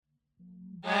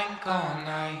Blank all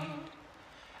night,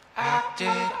 acted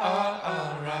all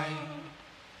alright.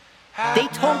 They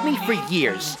told me for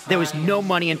years there was no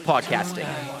money in podcasting.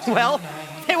 Well,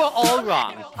 they were all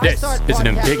wrong. This is an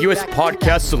Ambiguous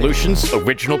Podcast Solutions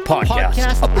original podcast.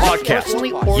 A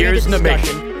podcast, years in the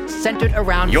making. Centered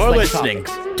around You're Flint listening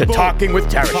topics. to Talking with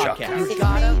Tarashuk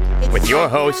Podcast. with your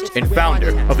host and founder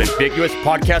of Ambiguous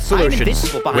Podcast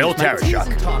Solutions, Will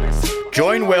Tarashuk.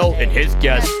 Join Will and his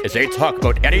guests as they talk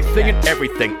about anything and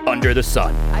everything under the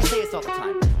sun. I say this all the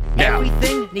time. Now,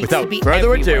 Everything needs without to be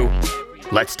further everywhere. ado,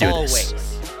 let's do Always.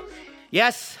 this.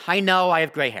 Yes, I know I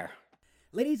have gray hair.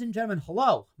 Ladies and gentlemen,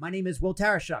 hello. My name is Will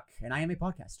Tarashuk, and I am a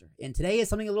podcaster. And today is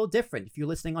something a little different. If you're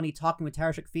listening on the Talking with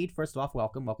Tarashuk feed, first off,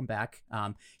 welcome back.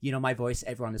 You know my voice,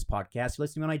 everyone on this podcast. If you're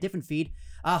listening on a different feed,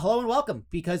 hello and welcome,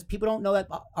 because people don't know that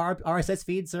our RSS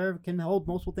feeds can hold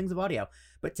multiple things of audio.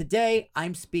 But today,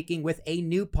 I'm speaking with a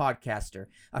new podcaster,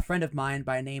 a friend of mine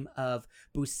by the name of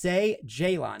Buse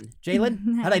Ceylan.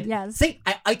 Ceylan? Yes. See,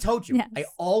 I told you. Yes. I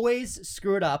always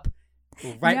screw it up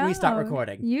right when we start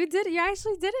recording. You did. You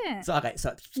actually didn't. So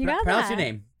You got pronounce that. your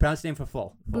name. Pronounce your name for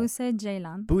full. Buse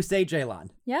Ceylan. Buse Ceylan.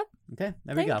 Yep. Okay,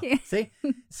 there we go. Thank you. See?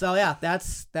 So yeah,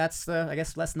 that's I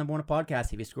guess lesson number one of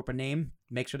podcast. If you screw up a name,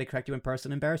 make sure they correct you in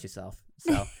person, embarrass yourself.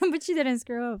 So But you didn't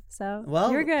screw up, so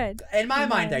well, you're good. In my You're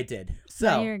mind, good. I did.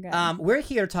 So you're good. we're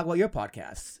here to talk about your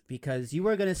podcast because you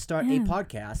were going to start a Yeah.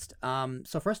 podcast.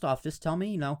 So first off, just tell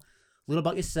me, a little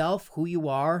about yourself, who you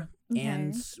are,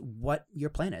 and Okay. what your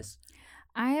plan is.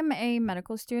 I am a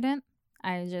medical student.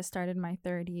 I just started my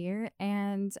third year,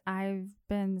 and I've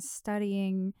been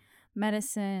studying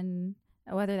medicine,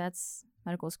 whether that's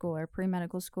medical school or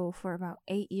pre-medical school, for about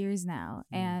 8 years now.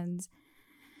 And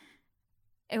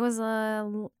it was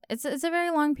it's a very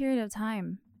long period of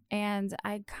time. And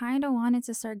I kind of wanted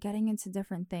to start getting into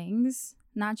different things,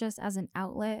 not just as an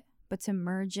outlet, but to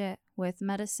merge it with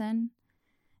medicine.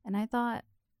 And I thought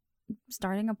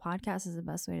starting a podcast is the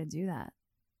best way to do that.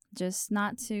 Just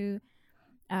not to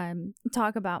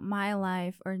talk about my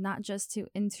life, or not just to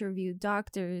interview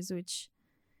doctors, which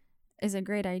is a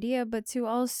great idea, but to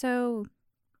also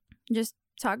just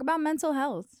talk about mental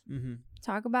health. Mm-hmm.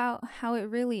 Talk about how it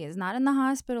really is, not in the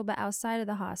hospital, but outside of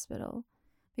the hospital.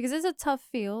 Because it's a tough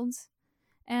field.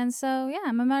 And so, yeah,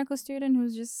 I'm a medical student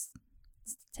who's just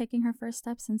taking her first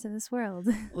steps into this world.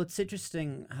 Well, it's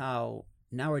interesting how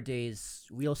nowadays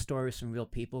real stories from real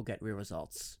people get real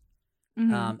results.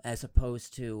 Mhm. As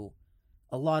opposed to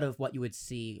a lot of what you would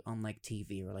see on like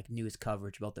TV or like news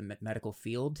coverage about the medical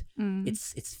field. Mm.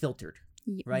 It's filtered,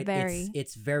 Y- right? Very.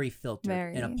 It's very filtered.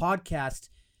 Very. In a podcast,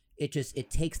 it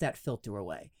takes that filter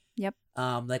away. Yep.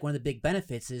 Like one of the big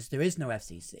benefits is there is no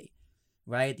FCC,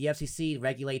 right? The FCC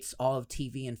regulates all of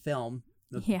TV and film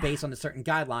Yeah. based on the certain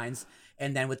guidelines,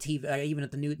 and then with TV, even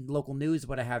at the local news,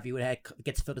 what have you, it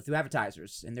gets filtered through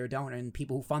advertisers and their donor and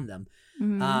people who fund them.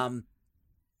 Mhm.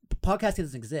 Podcasting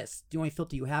doesn't exist. The only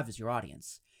filter you have is your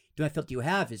audience. The only filter you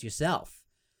have is yourself.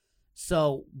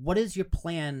 So what is your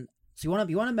plan? So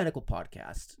you want a medical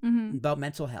podcast Mhm. about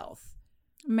mental health.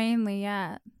 Mainly,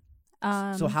 yeah.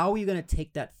 So how are you going to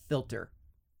take that filter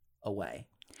away?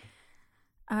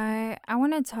 I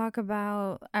want to talk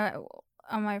about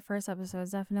on my first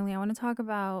episodes, definitely. I want to talk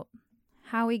about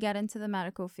how we get into the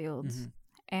medical field, Mhm.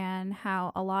 and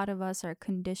how a lot of us are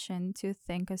conditioned to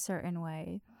think a certain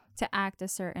way, to act a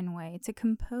certain way, to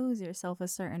compose yourself a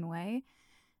certain way,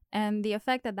 and the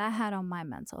effect that had on my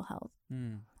mental health.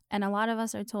 Mm. And a lot of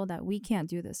us are told that we can't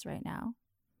do this right now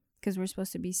because we're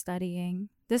supposed to be studying.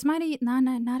 This might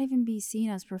not even be seen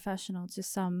as professional to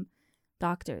some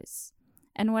doctors.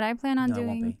 And what I plan on No, it doing,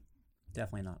 won't be.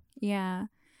 Definitely not. yeah,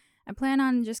 I plan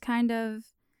on just kind of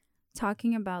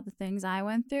talking about the things I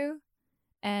went through.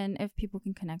 And if people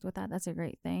can connect with that, that's a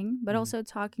great thing. But Mhm. also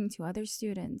talking to other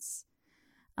students.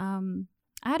 I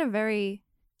had a very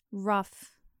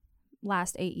rough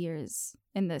last 8 years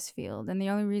in this field. And the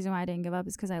only reason why I didn't give up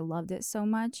is because I loved it so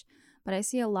much. But I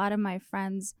see a lot of my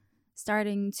friends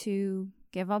starting to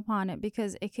give up on it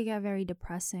because it could get very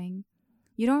depressing.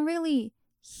 You don't really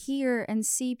hear and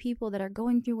see people that are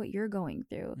going through what you're going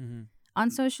through. Mm-hmm. On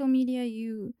social media,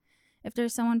 if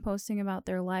there's someone posting about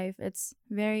their life, it's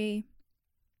very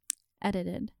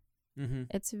edited. Mm-hmm.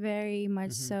 It's very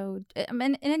much Mhm. so, I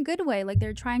mean, in a good way. Like,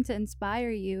 they're trying to inspire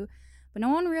you, but no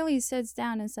one really sits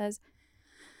down and says,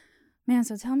 man,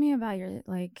 so tell me about your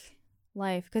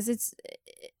life, because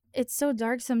it's so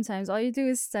dark sometimes. All you do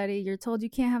is study. You're told you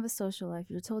can't have a social life.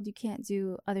 You're told you can't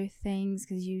do other things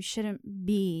because you shouldn't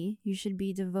be. You should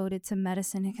be devoted to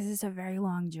medicine because it's a very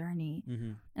long journey. Mm-hmm.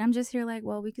 And I'm just here like,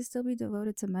 well, we could still be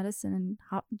devoted to medicine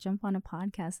and jump on a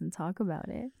podcast and talk about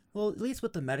it. Well, at least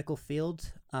with the medical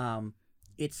field,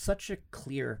 it's such a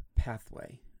clear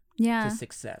pathway Yeah. to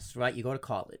success, right? You go to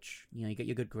college, you know, you get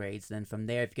your good grades. Then from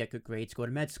there, if you get good grades, go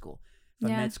to med school. From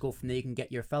Yeah. med school, from there you can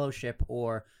get your fellowship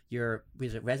or your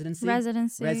residency.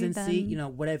 Residency. Residency, then- you know,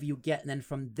 whatever you get, and then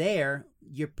from there,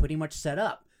 you're pretty much set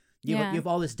up. You have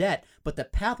all this debt, but the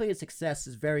pathway to success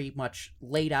is very much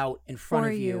laid out in front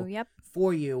For of you. Yep.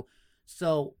 For you.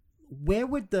 So where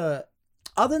would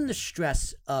other than the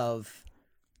stress of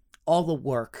all the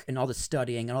work and all the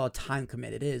studying and all the time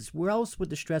committed where else would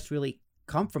the stress really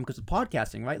come from? Because of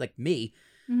podcasting, right? Like me,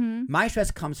 my stress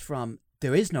comes from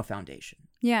there is no foundation.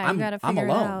 Yeah, you gotta figure I'm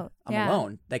alone. it out. I'm Yeah.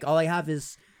 alone. Like all I have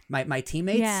is my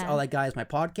teammates. Yeah. All I got is my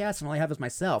podcast, and all I have is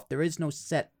myself. There is no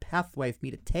set pathway for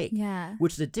me to take. Yeah.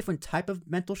 Which is a different type of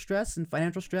mental stress and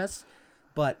financial stress.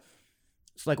 But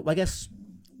it's like, I guess,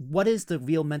 what is the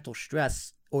real mental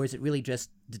stress, or is it really just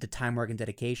the time, work, and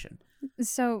dedication?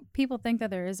 So people think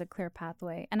that there is a clear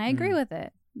pathway, and I agree with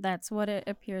it. That's what it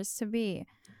appears to be.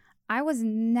 I was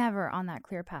never on that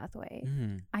clear pathway.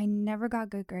 I never got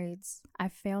good grades. I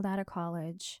failed out of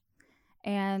college.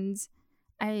 And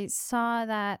I saw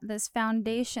that this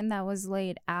foundation that was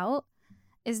laid out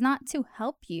is not to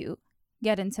help you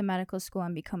get into medical school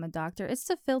and become a doctor. It's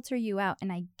to filter you out.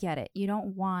 And I get it. You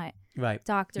don't want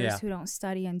doctors who don't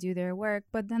study and do their work.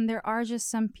 But then there are just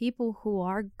some people who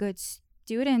are good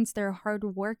students. They're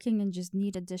hardworking and just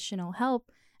need additional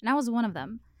help. And I was one of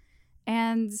them.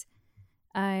 And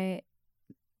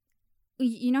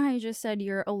you know how you just said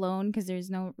you're alone because there's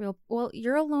no real, well,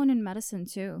 you're alone in medicine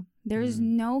too. There's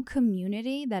no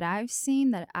community that I've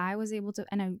seen that I was able to,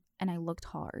 and I looked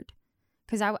hard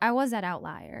because I was that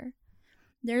outlier.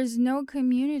 There's no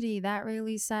community that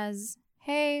really says,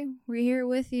 hey, we're here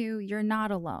with you. You're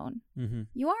not alone.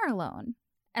 You are alone.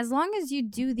 As long as you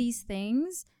do these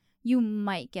things, you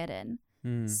might get in.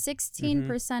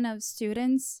 16% of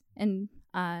students in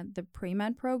the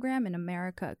pre-med program in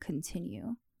America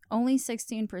continue. Only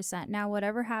 16%. Now,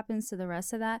 whatever happens to the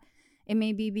rest of that, it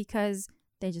may be because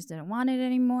they just didn't want it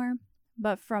anymore.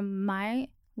 But from my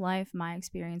life, my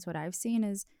experience, what I've seen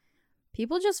is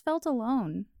people just felt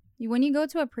alone. When you go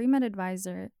to a pre-med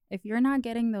advisor, if you're not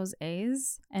getting those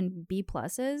A's and B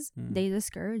pluses, they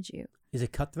discourage you. Is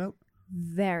it cutthroat?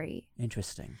 Very.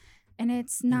 Interesting. And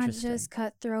it's not just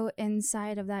cutthroat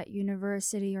inside of that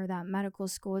university or that medical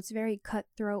school. It's very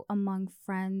cutthroat among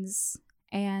friends.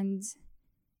 And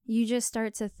you just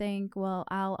start to think, well,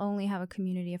 I'll only have a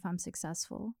community if I'm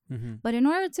successful. But in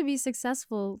order to be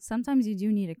successful, sometimes you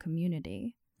do need a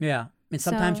community. Yeah. And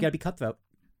sometimes you got to be cutthroat.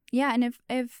 Yeah. And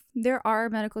if there are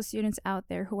medical students out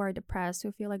there who are depressed,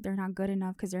 who feel like they're not good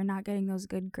enough because they're not getting those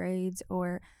good grades,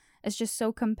 or it's just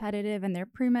so competitive and their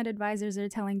pre-med advisors are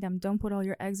telling them, don't put all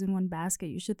your eggs in one basket.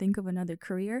 You should think of another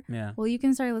career. Yeah. Well, you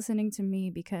can start listening to me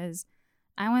because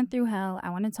I went through hell.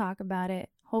 I want to talk about it.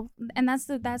 And that's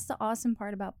the awesome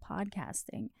part about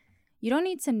podcasting. You don't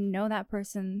need to know that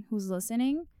person who's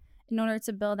listening in order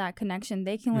to build that connection.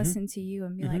 They can listen to you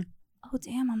and be like, oh,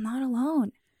 damn, I'm not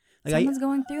alone. Like, Someone's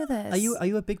going through this. Are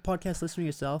you a big podcast listener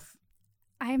yourself?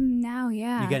 I'm now,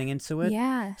 yeah. You're getting into it?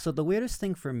 Yeah. So the weirdest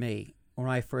thing for me when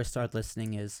I first started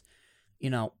listening is, you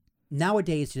know,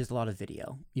 nowadays there's a lot of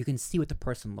video. You can see what the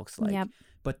person looks like. Yep.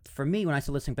 But for me, when I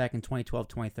started listening back in 2012,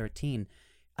 2013,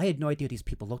 I had no idea what these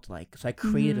people looked like. So I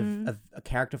created a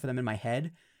character for them in my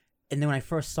head. And then when I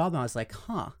first saw them, I was like,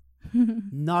 huh,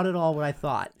 not at all what I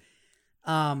thought.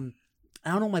 I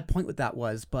don't know what my point with that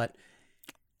was, but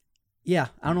yeah,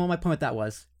 I don't know what my point with that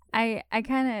was. I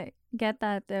kind of get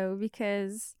that though,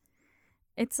 because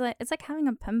it's like having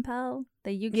a pen pal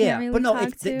that you can't really but no, talk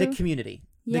it's to. the community.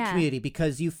 The Yeah. community,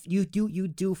 because you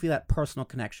do feel that personal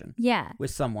connection Yeah.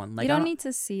 with someone. Like You don't need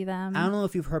to see them. I don't know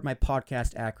if you've heard my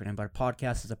podcast acronym, but a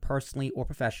podcast is a personally or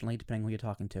professionally, depending on who you're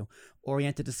talking to,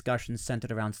 oriented discussion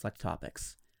centered around select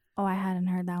topics. Oh, I hadn't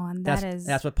heard that one.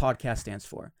 That's what podcast stands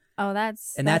for. Oh,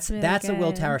 that's really that's a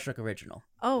Will good. Tarashuk original.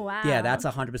 Oh, wow. Yeah, that's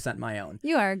 100% my own.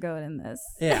 You are good in this.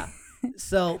 Yeah.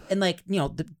 So, and like, you know,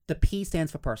 the P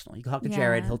stands for personal. You can talk to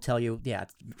Jared, Yeah. he'll tell you, yeah,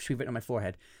 it's written on my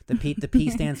forehead. The P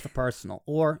stands for personal.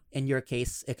 Or in your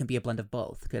case, it can be a blend of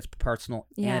both, because it's personal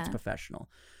and it's Yeah. professional.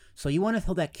 So you want to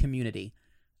build that community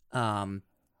in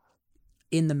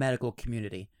the medical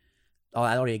community. Oh,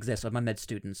 that already exists. I'm a med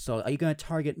student. So are you going to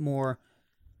target more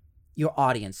your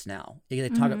audience now? Are you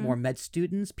going to target more med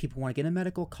students, people who want to get into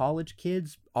medical, college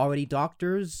kids, already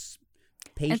doctors,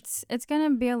 patients? It's going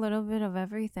to be a little bit of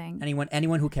everything.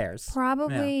 Anyone who cares.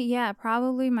 Probably, yeah,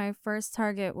 probably my first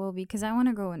target will be, because I want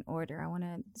to go in order. I want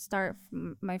to start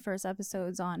my first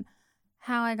episodes on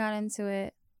how I got into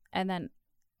it, and then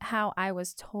how I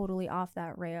was totally off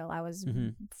that rail. I was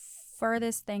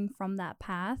furthest thing from that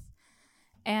path.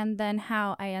 And then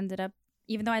how I ended up,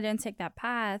 even though I didn't take that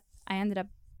path, I ended up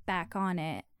back on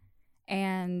it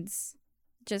and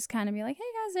just kind of be like, hey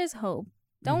guys, there's hope.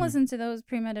 Don't listen to those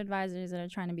pre-med advisors that are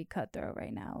trying to be cutthroat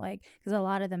right now. Like, because a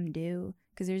lot of them do,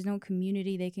 because there's no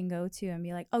community they can go to and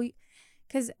be like, oh,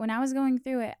 because when I was going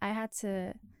through it, I had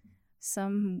to,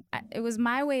 it was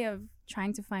my way of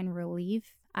trying to find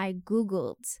relief. I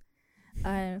Googled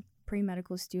a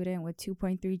pre-medical student with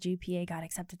 2.3 GPA got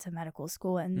accepted to medical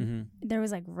school. And there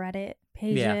was like Reddit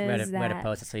pages. Yeah, Reddit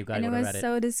posts, so you've got to go to Reddit. And it was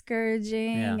so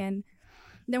discouraging. Yeah. And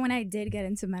then when I did get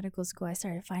into medical school, I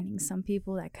started finding some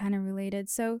people that kind of related.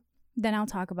 So then I'll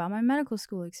talk about my medical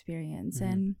school experience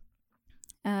and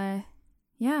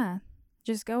yeah,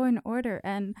 just go in order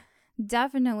and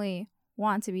definitely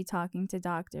want to be talking to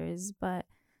doctors, but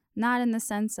not in the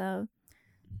sense of,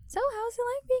 so how's it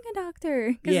like being a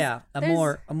doctor? Yeah,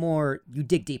 a more, you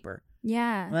dig deeper.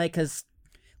 Yeah. Right, because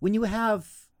when you have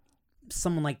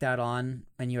someone like that on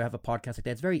and you have a podcast like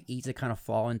that, it's very easy to kind of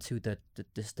fall into the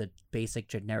basic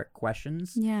generic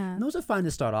questions. Yeah. And those are fine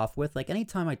to start off with. Like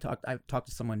anytime I talk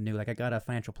to someone new, like I got a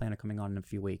financial planner coming on in a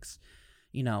few weeks,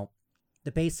 you know,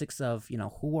 the basics of, you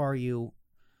know, who are you,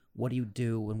 what do you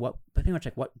do, and what pretty much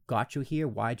like what got you here,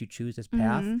 why did you choose this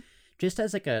path, just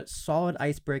as like a solid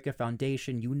icebreaker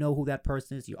foundation. You know who that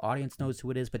person is, your audience knows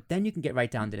who it is, but then you can get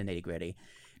right down to the nitty gritty.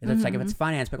 It's like if it's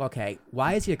finance, like, okay,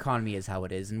 why is the economy is how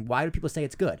it is, and why do people say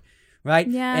it's good, right?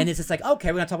 Yeah. And it's just like,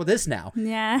 okay, we're gonna talk about this now,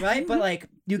 yeah, right? But like,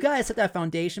 you guys set that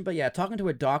foundation. But yeah, talking to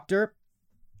a doctor,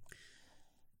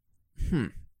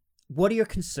 what are your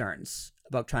concerns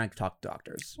about trying to talk to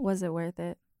doctors? Was it worth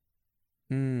it?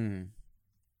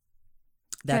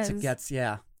 That's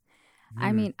yeah.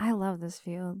 I mean, I love this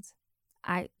field.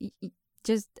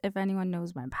 Just if anyone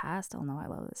knows my past, they'll know I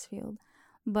love this field.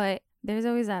 But there's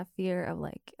always that fear of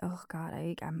like, oh God,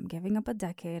 I'm giving up a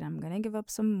decade. I'm going to give up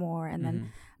some more. And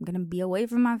then I'm going to be away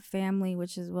from my family,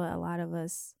 which is what a lot of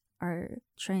us are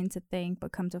trained to think,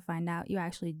 but come to find out you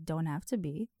actually don't have to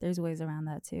be. There's ways around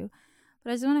that too.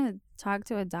 But I just want to talk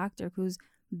to a doctor who's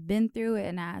been through it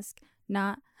and ask,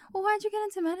 not, well, why'd you get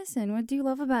into medicine? What do you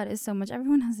love about it so much?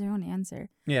 Everyone has their own answer.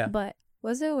 Yeah. But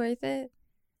was it worth it?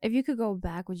 If you could go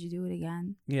back, would you do it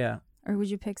again? Yeah. Or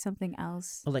would you pick something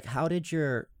else? Well, like, how did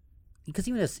because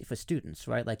even as for students,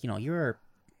 right? Like, you know, you're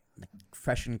like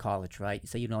fresh in college, right?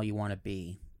 So, you know, you want to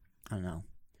be, I don't know,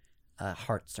 a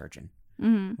heart surgeon,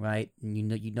 right? And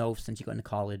you know, since you got into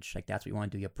college, like that's what you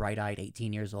want to do. You're bright-eyed,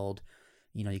 18 years old.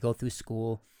 You know, you go through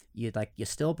school. You're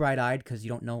still bright-eyed because you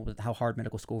don't know how hard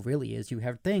medical school really is. You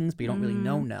have things, but you don't really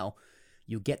know.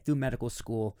 You get through medical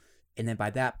school. And then by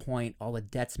that point, all the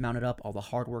debts mounted up, all the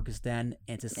hard work is done.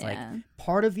 And it's just like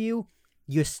part of you,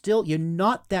 you're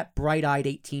not that bright-eyed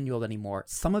 18-year-old anymore.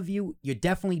 Some of you, you're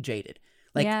definitely jaded.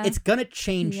 Like it's going to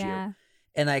change you.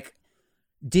 And like,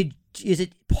 is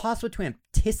it possible to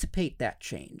anticipate that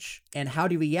change? And how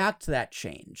do you react to that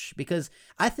change? Because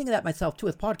I think of that myself too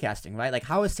with podcasting, right? Like,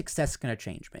 how is success going to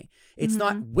change me? It's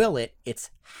not will it, it's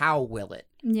how will it?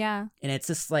 Yeah. And it's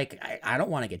just like, I don't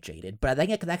want to get jaded, but I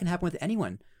think that can happen with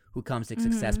anyone who comes to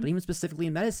success, but even specifically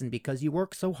in medicine, because you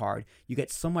work so hard, you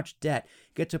get so much debt,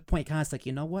 you get to a point kind of like,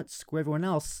 you know what, screw everyone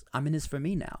else, I'm in this for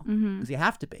me now, because you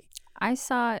have to be. I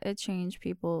saw it change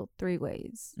people 3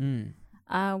 ways.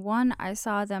 One, I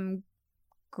saw them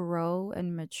grow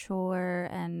and mature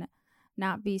and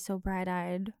not be so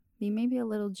bright-eyed, be maybe a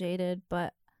little jaded,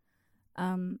 but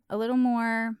a little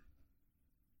more,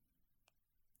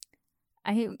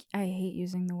 I hate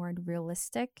using the word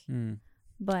realistic,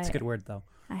 but it's a good word though.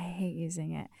 I hate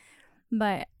using it,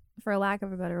 but for lack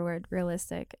of a better word,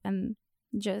 realistic, and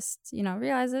just, you know,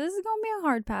 realize that this is going to be a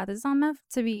hard path. It's not meant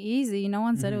to be easy. No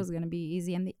one said it was going to be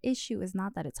easy. And the issue is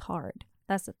not that it's hard.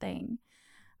 That's the thing.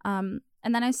 And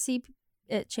then I see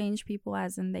it change people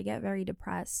as in they get very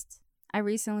depressed. I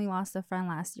recently lost a friend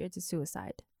last year to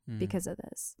suicide because of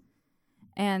this.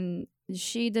 And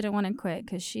she didn't want to quit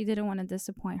because she didn't want to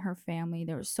disappoint her family.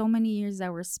 There were so many years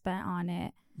that were spent on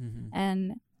it.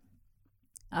 And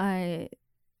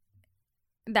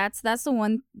that's the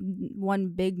one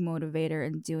big motivator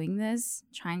in doing this,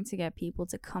 trying to get people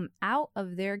to come out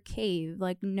of their cave.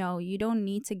 Like, no, you don't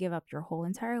need to give up your whole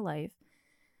entire life.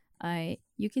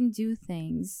 You can do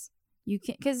things. You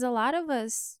can, because a lot of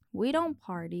us, we don't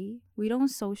party, we don't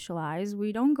socialize,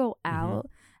 we don't go out.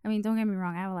 I mean, don't get me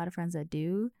wrong, I have a lot of friends that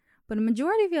do, but a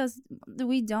majority of us,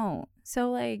 we don't.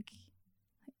 So like,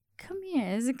 come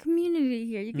here, there's a community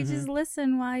here. You can just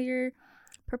listen while you're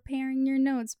preparing your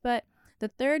notes. But the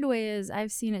third way is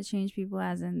I've seen it change people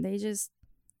as in they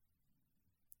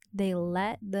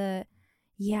let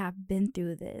I've been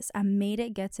through this, I made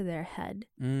it get to their head.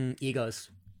 Egos.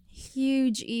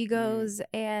 huge egos.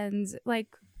 And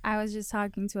like, I was just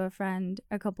talking to a friend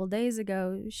a couple days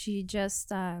ago. She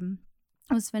just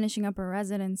was finishing up her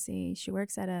residency. She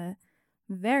works at a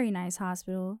very nice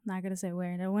hospital. Not gonna say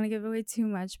where. I don't want to give away too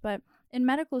much, but in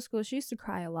medical school, she used to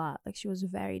cry a lot. Like, she was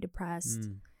very depressed.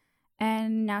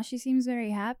 And now she seems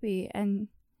very happy. And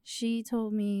she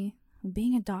told me,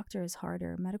 being a doctor is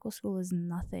harder. Medical school is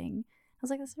nothing. I was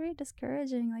like, that's very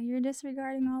discouraging. Like, you're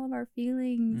disregarding all of our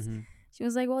feelings. She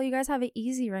was like, well, you guys have it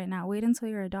easy right now. Wait until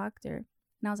you're a doctor.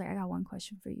 And I was like, I got one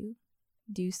question for you.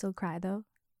 Do you still cry, though?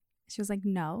 She was like,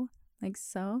 no. Like,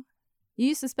 so? You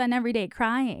used to spend every day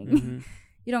crying.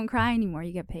 You don't cry anymore.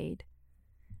 You get paid.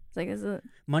 It's like,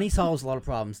 money solves a lot of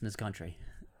problems in this country.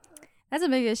 That's a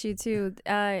big issue too.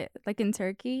 Like in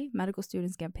Turkey, medical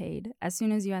students get paid as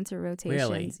soon as you enter rotations.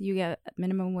 Really? You get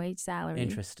minimum wage salary.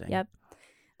 Interesting. Yep.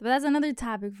 But that's another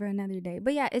topic for another day.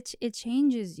 But yeah, it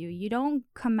changes you. You don't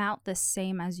come out the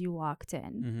same as you walked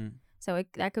in. So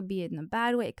that could be in a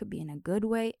bad way. It could be in a good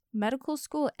way. Medical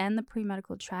school and the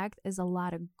pre-medical track is a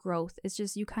lot of growth. It's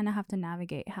just you kind of have to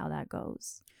navigate how that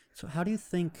goes. So how do you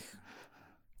think,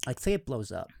 like, say it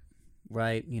blows up,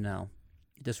 right? You know,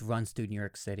 it just runs through New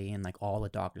York City and like all the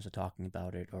doctors are talking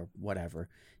about it or whatever.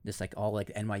 Just like all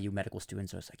like NYU medical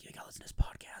students are just like, you gotta listen to this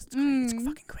podcast. It's crazy. It's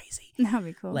fucking crazy. That'd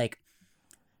be cool. Like,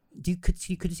 could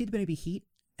you see maybe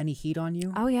any heat on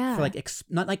you? Oh yeah. For like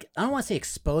not like, I don't want to say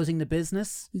exposing the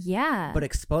business. Yeah. But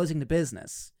exposing the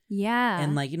business. Yeah.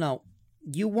 And like, you know,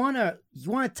 you wanna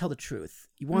tell the truth.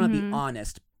 You wanna be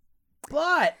honest.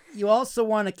 But you also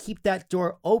want to keep that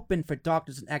door open for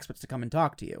doctors and experts to come and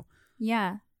talk to you.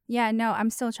 Yeah. Yeah, no,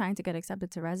 I'm still trying to get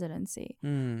accepted to residency.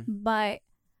 But,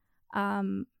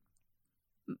 you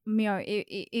know,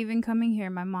 even coming here,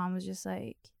 my mom was just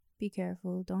like, be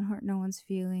careful. Don't hurt no one's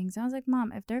feelings. I was like,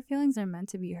 Mom, if their feelings are meant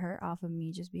to be hurt off of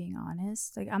me just being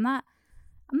honest, like, I'm not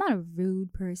a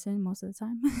rude person most of the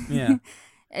time. Yeah.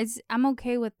 I'm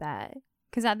okay with that.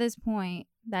 Because at this point,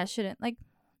 that shouldn't, like,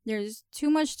 there's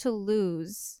too much to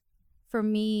lose for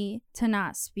me to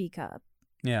not speak up.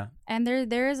 Yeah. And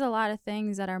there is a lot of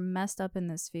things that are messed up in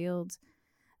this field,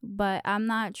 but I'm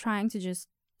not trying to just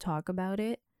talk about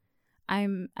it.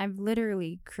 I've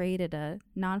literally created a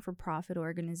non-for-profit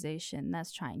organization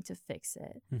that's trying to fix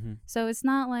it. So it's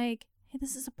not like, hey,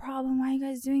 this is a problem. Why are you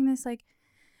guys doing this? Like,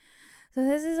 so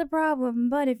this is a problem,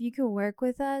 but if you could work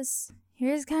with us,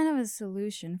 here's kind of a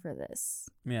solution for this.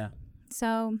 Yeah.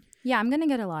 So, yeah, I'm going to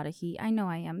get a lot of heat. I know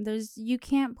I am. You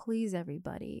can't please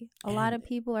everybody. A lot of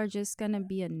people are just going to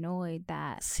be annoyed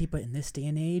that. See, but in this day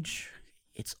and age,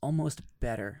 it's almost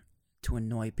better to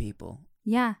annoy people.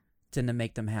 Yeah. Than to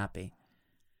make them happy.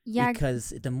 Yeah.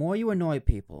 Because the more you annoy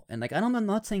people, and like, I'm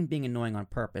not saying being annoying on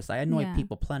purpose. I annoy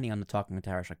people plenty on the Talking with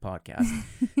Tarashuk podcast.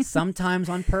 Sometimes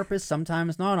on purpose,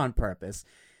 sometimes not on purpose.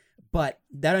 But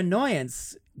that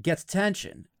annoyance gets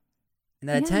attention. And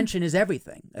that attention is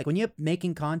everything. Like, when you're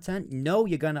making content,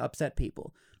 you're going to upset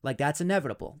people. Like, that's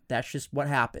inevitable. That's just what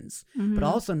happens. But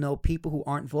also know people who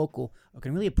aren't vocal or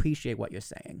can really appreciate what you're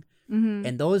saying.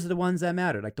 And those are the ones that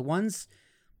matter. Like, the ones,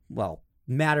 well,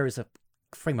 matter is a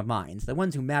frame of mind. The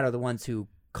ones who matter are the ones who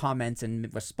comment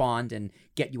and respond and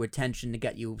get you attention, to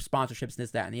get you sponsorships,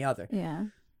 this, that, and the other. Yeah.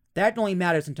 That only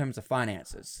matters in terms of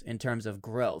finances, in terms of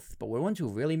growth. But the ones who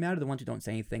really matter are the ones who don't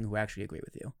say anything, who actually agree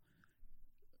with you.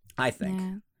 I think.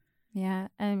 Yeah.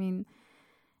 I mean,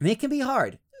 it can be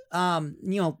hard. You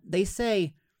know, they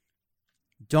say,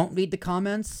 don't read the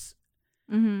comments.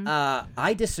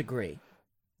 I disagree.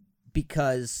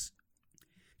 Because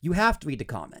you have to read the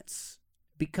comments.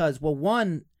 Because, well,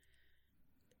 one,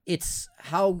 it's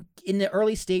how, in the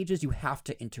early stages, you have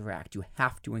to interact. You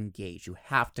have to engage. You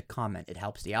have to comment. It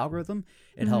helps the algorithm.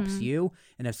 It helps you.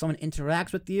 And if someone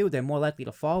interacts with you, they're more likely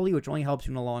to follow you, which only helps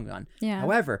you in the long run. Yeah.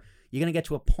 However, you're going to get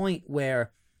to a point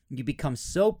where you become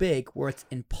so big where it's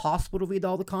impossible to read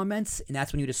all the comments, and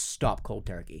that's when you just stop cold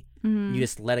turkey. You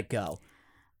just let it go.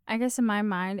 I guess in my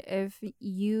mind, if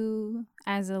you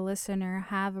as a listener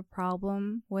have a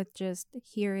problem with just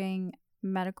hearing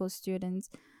medical students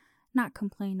not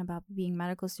complain about being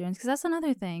medical students, because that's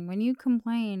another thing. When you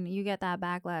complain, you get that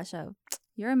backlash of,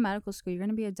 you're in medical school, you're going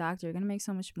to be a doctor, you're going to make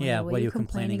so much money. Yeah, what are you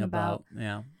complaining about?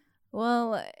 Yeah.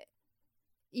 Well,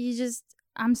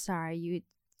 I'm sorry, you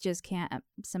just can't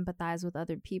sympathize with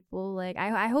other people. Like,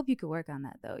 I hope you could work on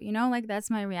that, though. You know, like, that's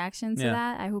my reaction to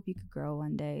that. I hope you could grow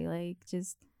one day. Like,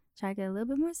 just try to get a little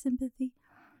bit more sympathy.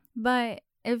 But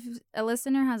if a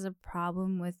listener has a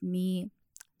problem with me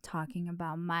talking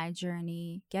about my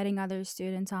journey, getting other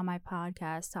students on my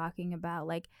podcast, talking about,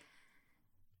 like,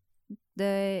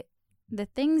 the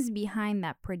things behind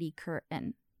that pretty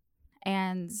curtain,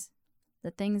 and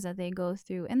the things that they go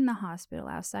through in the hospital,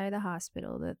 outside the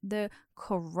hospital, the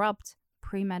corrupt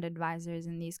pre-med advisors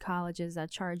in these colleges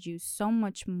that charge you so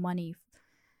much money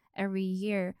every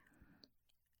year,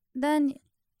 then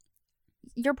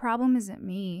your problem isn't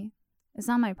me. It's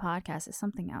not my podcast. It's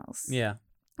something else. Yeah.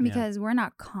 Because we're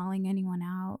not calling anyone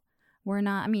out. We're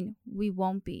not, I mean, we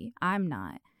won't be. I'm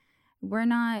not. We're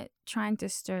not trying to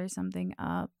stir something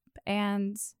up.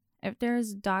 And if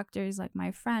there's doctors like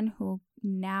my friend who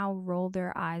now roll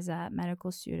their eyes at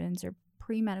medical students or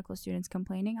pre-medical students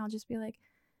complaining, I'll just be like,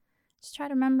 just try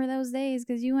to remember those days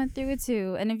because you went through it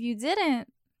too. And if you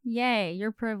didn't, yay,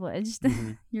 you're privileged.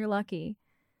 Mm-hmm. You're lucky.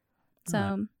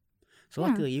 So, so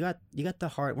luckily you got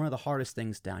one of the hardest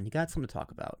things down. You got something to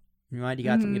talk about, right? You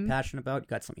got something you're passionate about. You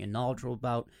got something you're knowledgeable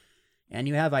about, and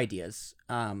you have ideas.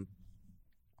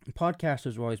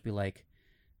 Podcasters will always be like,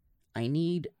 I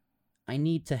need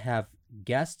to have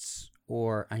guests,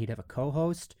 or I need to have a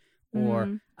co-host,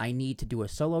 or I need to do a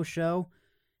solo show.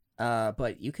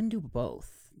 But you can do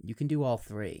both. You can do all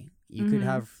three. You could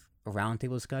have a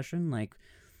roundtable discussion. Like,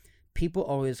 people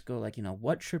always go like,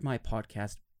 what should my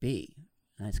podcast be?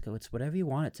 And I just go, it's whatever you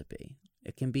want it to be.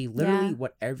 It can be literally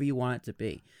whatever you want it to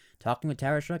be. Talking with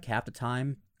Tarashuk, half the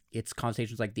time, it's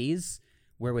conversations like these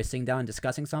where we're sitting down and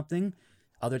discussing something.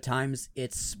 Other times,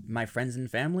 it's my friends and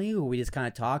family who we just kind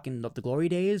of talk and love the glory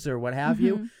days or what have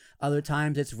you. Other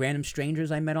times, it's random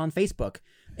strangers I met on Facebook.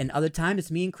 And other times,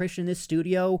 it's me and Christian in this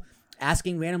studio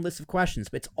asking random lists of questions.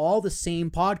 But it's all the same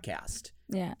podcast.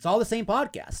 yeah. It's all the same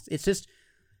podcast. It's just,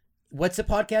 what's the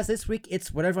podcast this week?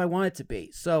 It's whatever I want it to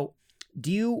be. So,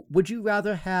 would you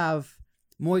rather have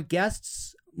more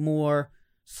guests, more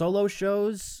solo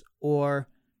shows, or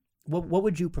what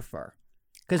would you prefer?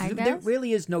 Because there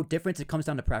really is no difference. It comes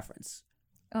down to preference.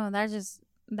 Oh, that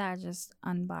just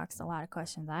unboxed a lot of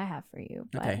questions I have for you.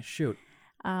 But, okay, shoot.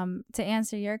 To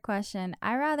answer your question,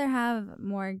 I rather have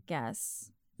more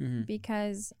guests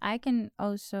because I can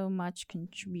also much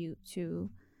contribute to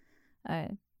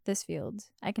this field.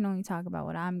 I can only talk about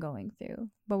what I'm going through.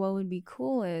 But what would be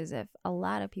cool is if a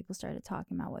lot of people started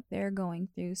talking about what they're going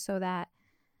through, so that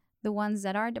the ones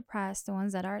that are depressed, the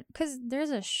ones that are, because there's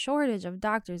a shortage of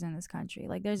doctors in this country.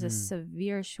 Like, there's a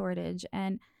severe shortage.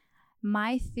 And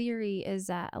my theory is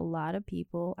that a lot of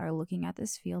people are looking at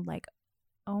this field like,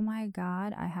 oh my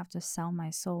God, I have to sell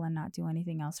my soul and not do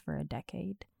anything else for a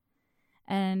decade.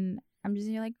 And I'm just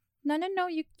like, no,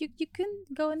 you can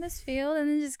go in this field and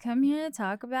then just come here and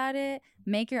talk about it,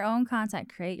 make your own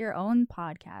content, create your own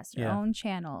podcast, your own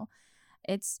channel.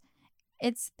 It's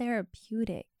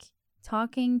therapeutic.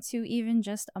 Talking to even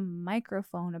just a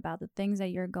microphone about the things that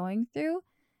you're going through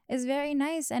is very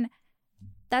nice. And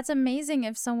that's amazing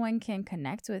if someone can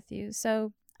connect with you.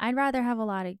 So I'd rather have a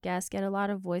lot of guests, get a lot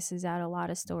of voices out, a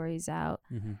lot of stories out.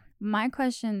 My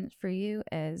question for you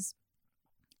is,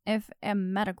 if a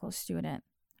medical student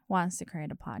wants to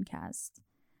create a podcast,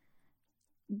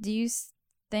 do you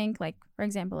think, like, for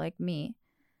example, like me,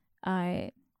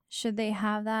 should they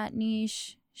have that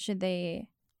niche? Should they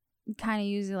kind of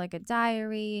use it like a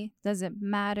diary? Does it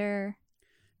matter?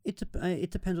 It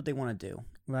depends what they want to do,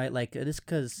 right? Like, just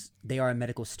because they are a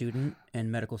medical student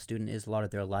and medical student is a lot of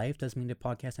their life doesn't mean the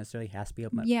podcast necessarily has to be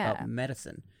about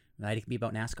medicine, right? It can be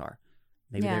about NASCAR.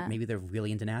 Maybe they're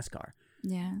really into NASCAR.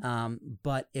 Yeah.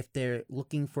 But if they're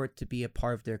looking for it to be a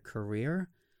part of their career,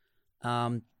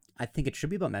 I think it should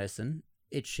be about medicine.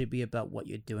 It should be about what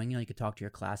you're doing. You can talk to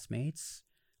your classmates.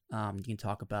 You can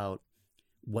talk about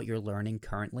what you're learning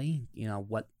currently.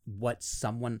 What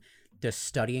someone, the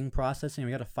studying process. And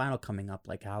we got a final coming up.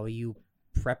 Like, how are you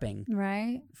prepping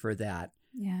for that?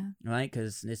 Yeah. Right?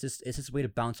 Because it's just a way to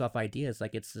bounce off ideas.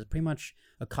 Like, it's pretty much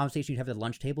a conversation you'd have at the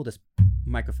lunch table, just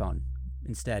microphone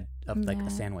instead of like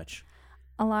a sandwich.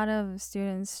 A lot of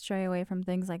students stray away from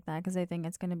things like that because they think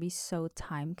it's going to be so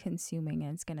time consuming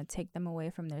and it's going to take them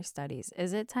away from their studies.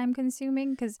 Is it time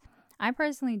consuming? Because I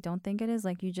personally don't think it is.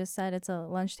 Like you just said, it's a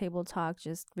lunch table talk.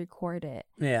 Just record it.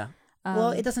 Yeah.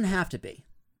 Well, it doesn't have to be.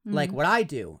 Like, what I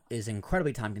do is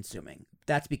incredibly time consuming.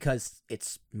 That's because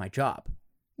it's my job,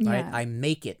 right? Yeah. I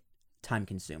make it time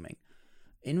consuming.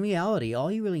 In reality,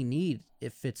 all you really need,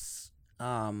 if it's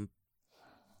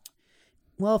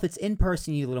if it's in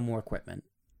person, you need a little more equipment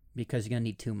because you're going to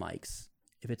need 2 mics.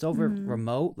 If it's over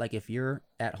remote, like if you're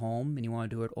at home and you want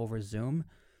to do it over Zoom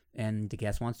and the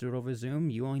guest wants to do it over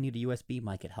Zoom, you only need a USB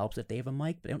mic. It helps if they have a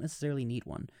mic, but they don't necessarily need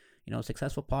one.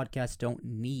 Successful podcasts don't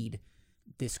need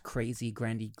this crazy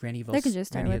grandiose. They can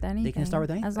just start with anything. They can start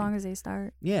with anything. As long as they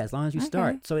start. Yeah, as long as you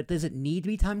start. So does it need to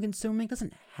be time consuming? It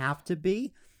doesn't have to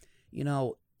be.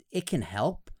 It can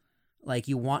help. Like,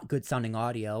 you want good sounding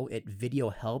audio. Video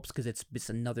helps because it's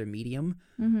another medium.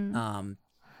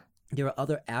 There are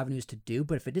other avenues to do,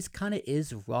 but if it just kind of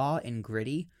is raw and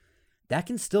gritty, that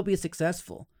can still be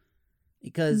successful.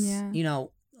 Because, you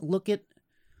know, look at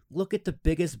the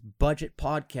biggest budget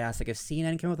podcast. Like, if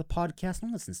CNN came up with a podcast, no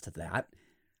one listens to that.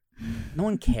 No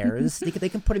one cares. They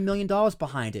can put $1 million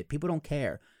behind it. People don't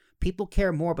care. People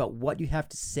care more about what you have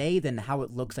to say than how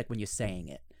it looks like when you're saying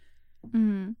it.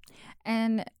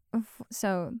 And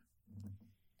so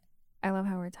I love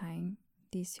how we're tying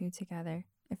these two together.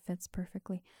 It fits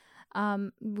perfectly.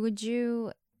 Would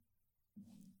you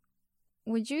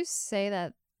say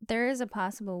that there is a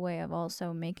possible way of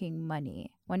also making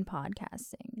money when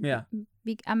podcasting? Yeah.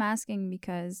 I'm asking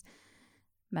because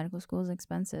medical school is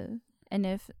expensive. And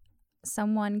if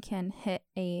someone can hit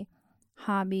a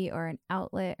hobby or an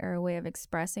outlet or a way of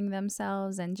expressing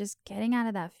themselves and just getting out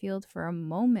of that field for a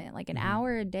moment, like an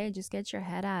hour a day, just get your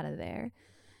head out of there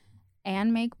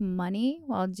and make money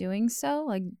while doing so,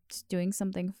 like just doing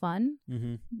something fun,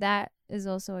 that is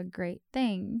also a great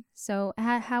thing. So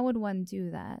how would one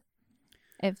do that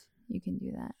if you can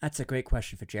do that? That's a great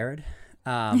question for Jared.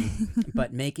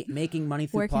 But making money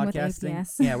through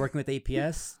podcasting, working with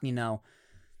APS, you know,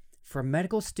 for a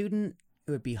medical student,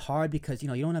 it would be hard because, you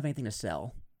know, you don't have anything to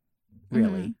sell,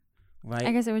 really, right?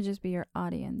 I guess it would just be your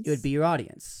audience. It would be your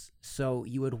audience. So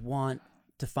you would want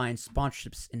to find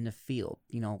sponsorships in the field,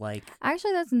 you know, like...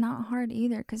 Actually, that's not hard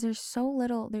either because there's so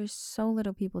little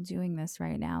people doing this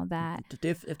right now that...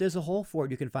 If there's a hole for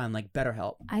it, you can find, like,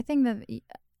 BetterHelp. I think that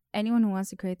anyone who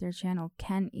wants to create their channel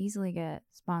can easily get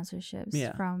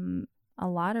sponsorships from a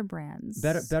lot of brands.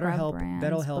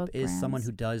 BetterHelp is someone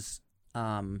who does...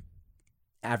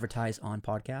 advertise on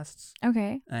podcasts.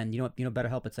 Okay. And you know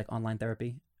BetterHelp, it's like online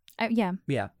therapy. Yeah.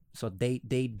 So they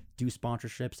do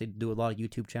sponsorships. They do a lot of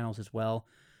YouTube channels as well.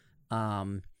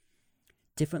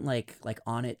 Different like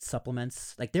On It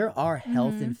supplements. Like, there are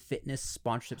health and fitness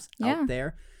sponsorships out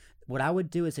there. What I would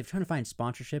do is, if you're trying to find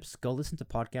sponsorships, go listen to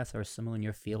podcasts that are similar in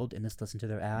your field and just listen to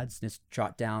their ads and just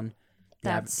jot down the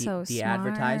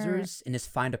advertisers and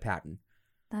just find a pattern.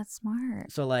 That's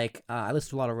smart. So like I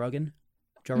listen to a lot of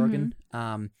Joe Rogan.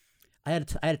 I had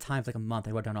a time for like a month.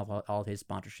 I wrote down all of his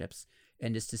sponsorships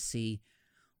and just to see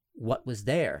what was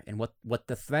there and what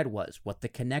the thread was, what the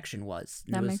connection was.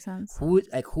 That makes sense.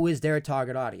 Who is their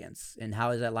target audience and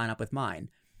how does that line up with mine,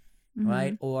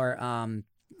 right? Or a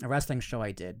wrestling show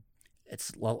I did.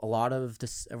 It's a lot of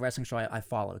this a wrestling show I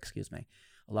follow. Excuse me.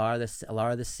 A lot of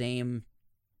the same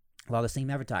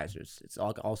advertisers. It's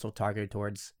also targeted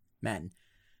towards men,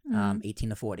 18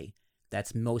 to 40.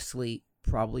 That's mostly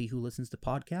probably who listens to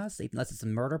podcasts, unless it's a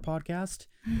murder podcast,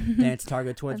 then it's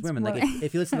targeted towards women. Like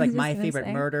if you listen to like My Favorite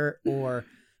Murder or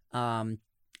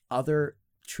other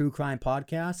true crime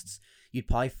podcasts, you'd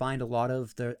probably find a lot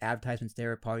of the advertisements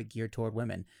there are probably geared toward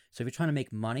women. So if you're trying to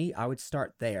make money, I would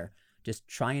start there. Just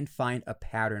try and find a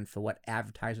pattern for what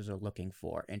advertisers are looking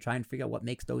for and try and figure out what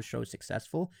makes those shows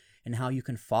successful and how you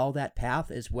can follow that path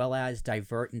as well as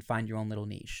divert and find your own little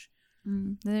niche.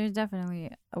 There's definitely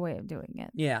a way of doing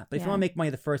it. Yeah, but if you want to make money,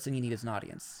 the first thing you need is an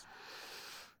audience.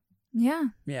 Yeah.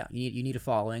 Yeah, you need a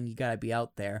following. You gotta be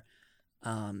out there.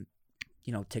 You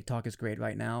know, TikTok is great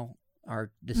right now.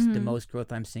 The most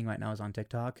growth I'm seeing right now is on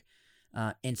TikTok.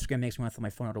 Instagram makes me want to throw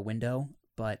my phone out a window,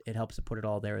 but it helps to put it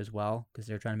all there as well because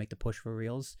they're trying to make the push for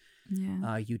Reels.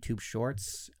 Yeah. YouTube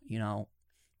Shorts. You know,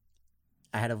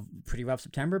 I had a pretty rough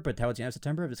September, but towards the end of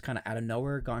September, it was kind of out of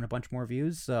nowhere, gotten a bunch more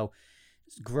views. So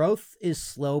growth is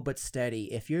slow but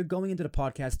steady. If you're going into the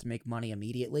podcast to make money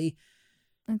immediately,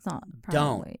 it's not.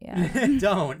 Probably,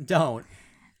 don't.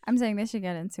 I'm saying they should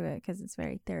get into it because it's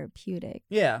very therapeutic.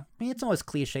 Yeah, I mean it's always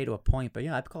cliche to a point, but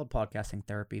yeah, I've called podcasting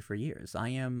therapy for years. I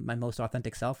am my most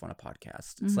authentic self on a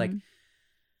podcast. It's like,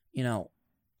 you know,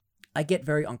 I get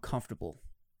very uncomfortable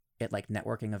at like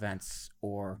networking events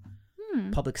or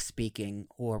public speaking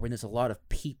or when there's a lot of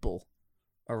people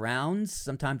around.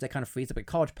 Sometimes I kind of freeze up. At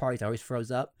college parties, I always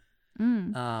froze up. But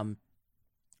on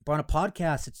a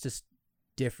podcast, it's just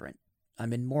different.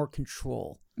 I'm in more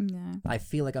control. Yeah. I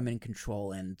feel like I'm in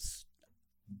control and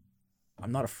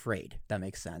I'm not afraid. If that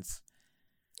makes sense.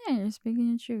 Yeah, you're speaking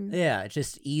your truth. Yeah, it's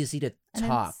just easy to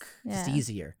talk. It's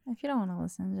easier. If you don't want to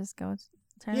listen, just go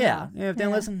turn it off. Yeah, if they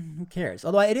don't listen, who cares?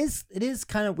 Although it is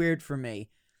kind of weird for me.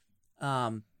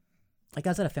 Like I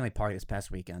was at a family party this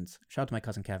past weekend. Shout out to my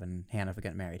cousin Kevin and Hannah for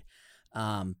getting married.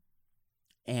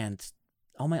 And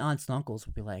all my aunts and uncles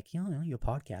would be like, you know, your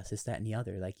podcast, this, that, and the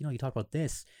other. Like, you know, you talk about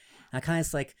this. And I kind of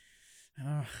just like,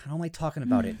 I don't like talking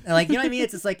about it. Like, you know what I mean?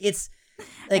 It's just like, it's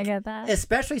Like, I get that.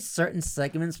 especially certain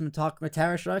segments from Talking with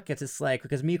Tara Shuck. It's just like,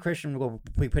 because me and Christian will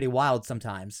be pretty wild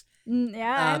sometimes.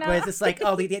 Yeah, I know. But it's just like,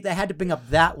 oh, they had to bring up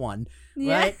that one,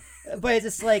 Yeah. right? But it's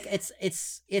just like it's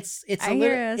I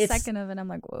hear a second of it, I'm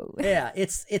like, whoa. Yeah,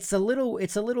 it's a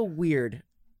little weird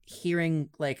hearing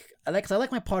like I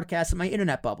like my podcast in my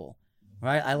internet bubble,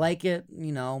 right? I like it,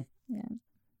 you know. Yeah.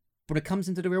 When it comes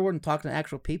into the real world and talking to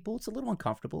actual people, it's a little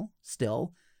uncomfortable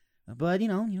still. But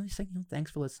you say,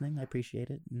 thanks for listening. I appreciate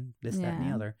it. And this, that, and the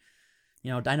Yeah. other.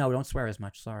 I know, don't swear as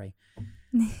much. Sorry.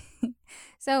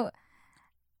 So,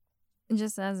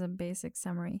 just as a basic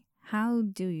summary, how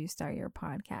do you start your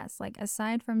podcast? Like,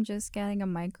 aside from just getting a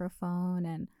microphone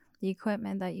and the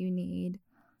equipment that you need,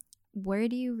 where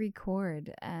do you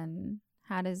record and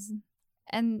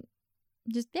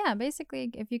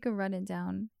basically, if you could run it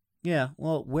down. Yeah,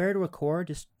 well, where to record?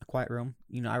 Just a quiet room.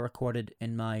 I recorded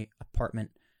in my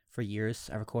apartment for years.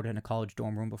 I recorded in a college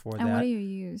dorm room before that. And what do you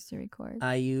use to record?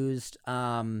 I used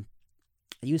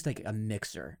like a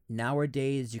mixer.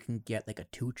 Nowadays, you can get like a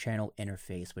 2-channel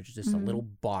interface, which is just a little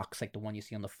box, like the one you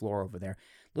see on the floor over there.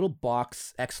 Little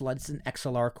box, it's an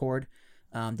XLR cord.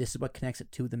 This is what connects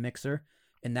it to the mixer,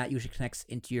 and that usually connects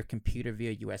into your computer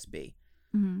via USB.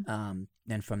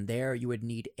 Then from there, you would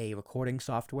need a recording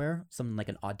software, something like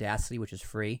an Audacity, which is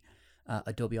free,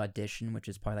 Adobe Audition, which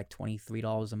is probably like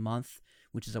 $23 a month,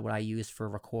 which is what I use for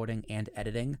recording and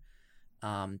editing.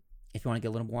 If you want to get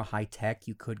a little more high tech,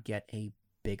 you could get a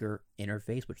bigger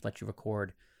interface, which lets you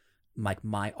record like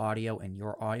my audio and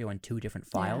your audio in 2 different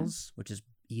files, which is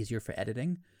easier for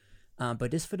editing.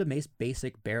 But just for the most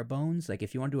basic bare bones, like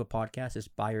if you want to do a podcast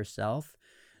just by yourself,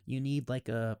 you need like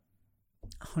a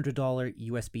 $100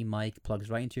 USB mic, plugs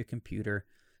right into your computer.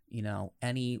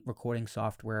 Any recording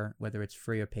software, whether it's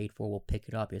free or paid for, will pick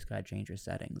it up. You just gotta change your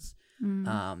settings.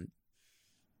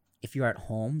 If you're at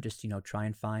home, just try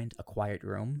and find a quiet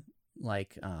room.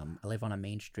 Like I live on a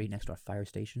main street next to a fire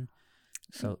station,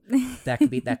 so that can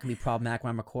be problematic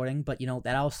when I'm recording. But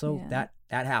that also that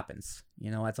happens.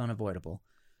 That's unavoidable.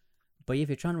 But if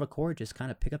you're trying to record, just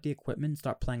kind of pick up the equipment,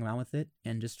 start playing around with it,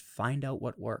 and just find out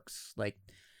what works. Like,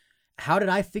 how did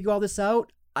I figure all this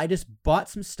out? I just bought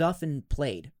some stuff and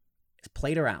played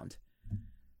around.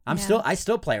 I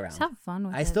still play around. Just have fun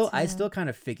with it. I still kind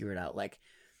of figure it out. Like,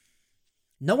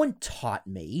 no one taught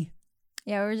me.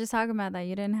 Yeah, we were just talking about that.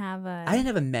 You didn't have I didn't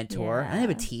have a mentor. I didn't have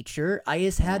a teacher. I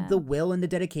just had the will and the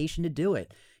dedication to do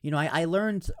it. I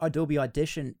learned Adobe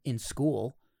Audition in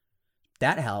school.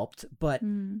 That helped, but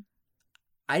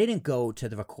I didn't go to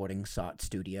the recording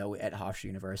studio at Hofstra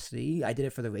University. I did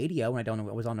it for the radio, and I don't know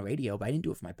what was on the radio, but I didn't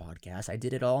do it for my podcast. I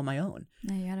did it all on my own.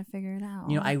 Now you gotta figure it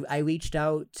out. I reached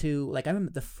out to, I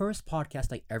remember the first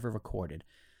podcast I ever recorded,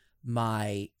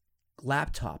 my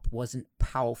laptop wasn't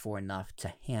powerful enough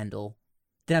to handle,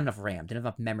 didn't have enough RAM, didn't have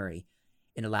enough memory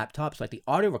in the laptop. So the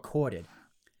audio recorded,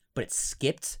 but it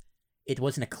skipped. It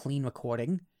wasn't a clean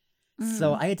recording.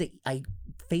 So I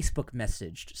Facebook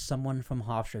messaged someone from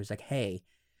Hofstra. Who's like, hey,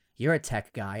 you're a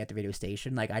tech guy at the radio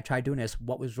station. Like, I tried doing this.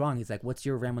 What was wrong? He's like, what's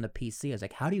your RAM on the PC? I was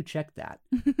like, how do you check that?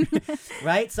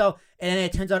 Right? So, and then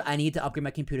it turns out I need to upgrade my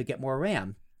computer to get more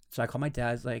RAM. So I called my dad.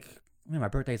 I was like, my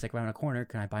birthday's like around the corner.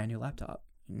 Can I buy a new laptop?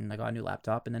 And I got a new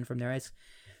laptop. And then from there, I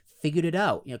figured it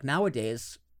out.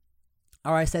 Nowadays,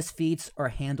 RSS feeds are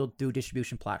handled through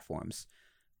distribution platforms.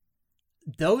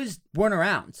 Those weren't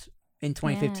around in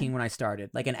 2015 when I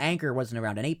started. Like, an Anchor wasn't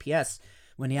around. An APS,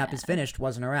 when the app is finished,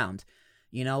 wasn't around.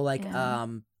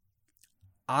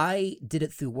 I did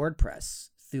it through WordPress,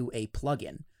 through a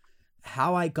plugin.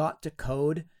 How I got to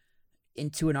code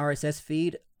into an RSS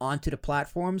feed onto the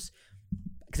platforms,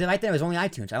 because back then it was only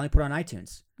iTunes. I only put it on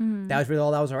iTunes. That was really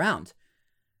all that was around.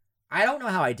 I don't know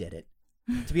how I did it,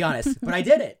 to be honest, but I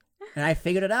did it. And I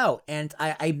figured it out. And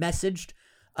I messaged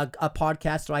a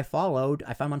podcaster I followed.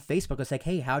 I found him on Facebook. I was like,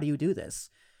 hey, how do you do this?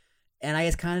 And I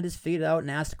just kind of figured it out and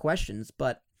asked questions.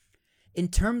 But in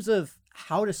terms of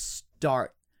how to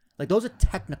start, those are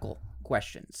technical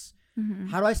questions.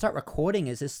 How do I start recording?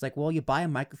 Is this you buy a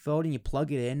microphone and you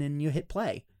plug it in and you hit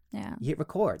play. Yeah. You hit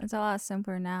record. It's a lot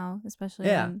simpler now, especially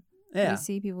when you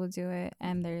see people do it.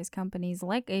 And there's companies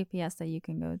like APS that you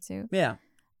can go to. Yeah.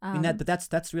 But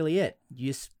that's really it.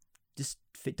 You just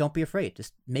don't be afraid.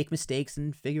 Just make mistakes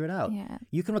and figure it out. Yeah.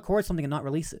 You can record something and not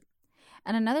release it.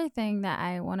 And another thing that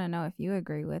I want to know if you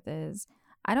agree with is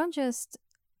I'm not just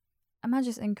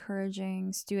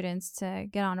encouraging students to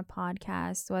get on a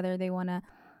podcast, whether they want to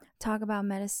talk about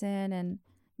medicine and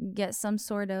get some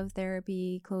sort of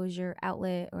therapy, closure,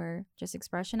 outlet, or just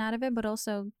expression out of it, but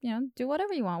also, do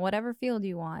whatever you want, whatever field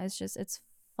you want. It's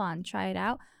fun. Try it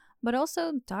out. But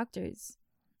also doctors.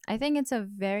 I think it's a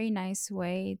very nice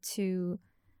way to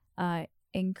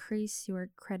increase your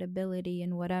credibility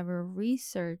in whatever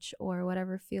research or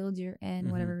whatever field you're in,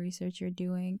 whatever research you're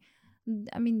doing.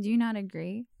 I mean, do you not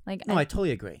agree? Like, No, I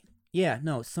totally agree. Yeah,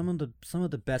 no, some of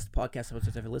the best podcast episodes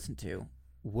I've ever listened to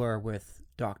were with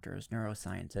doctors,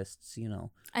 neuroscientists, you know.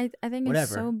 I think whatever.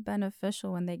 It's so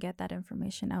beneficial when they get that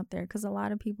information out there, because a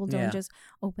lot of people don't just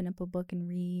open up a book and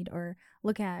read or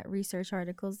look at research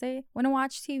articles. They want to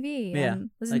watch TV and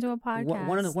listen to a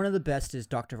podcast. One of the best is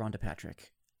Dr. Rhonda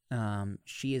Patrick.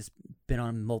 She has been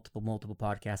on multiple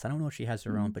podcasts. I don't know if she has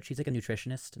her own, but she's like a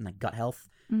nutritionist and like gut health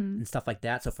and stuff like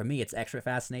that. So for me, it's extra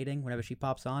fascinating whenever she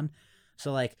pops on.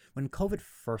 So like when COVID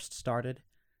first started,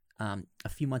 a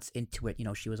few months into it, you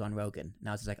know, she was on Rogan, and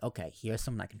I was just like, okay, here's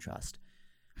someone I can trust,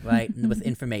 right? With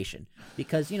information,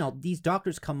 because you know these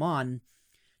doctors come on,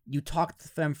 you talk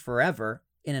to them forever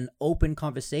in an open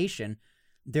conversation,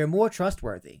 they're more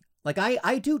trustworthy. Like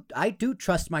I do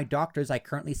trust my doctors I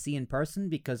currently see in person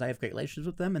because I have great relationships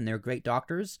with them and they're great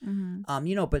doctors.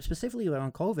 You know, but specifically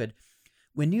on COVID,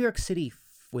 when New York City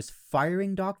was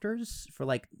firing doctors for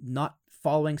like not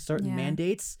following certain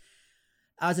mandates,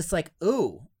 I was just like,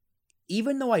 ooh.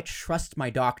 Even though I trust my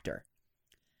doctor,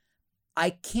 I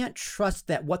can't trust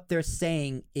that what they're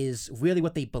saying is really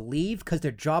what they believe because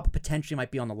their job potentially might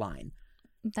be on the line.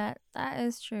 That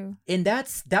is true. And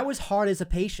that was hard as a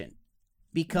patient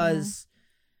because,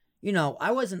 you know,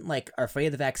 I wasn't like afraid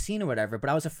of the vaccine or whatever, but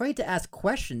I was afraid to ask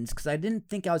questions because I didn't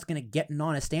think I was going to get an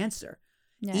honest answer.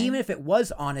 Yeah. Even if it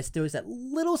was honest, there was that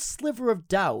little sliver of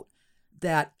doubt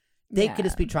that they could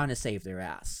just be trying to save their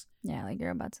ass. Yeah, like you're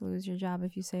about to lose your job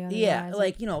if you say otherwise. Yeah,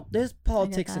 like, you know, there's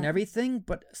politics and everything,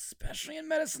 but especially in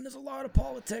medicine, there's a lot of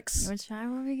politics. Which I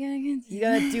will be getting into. You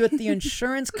got to deal with the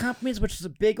insurance companies, which is a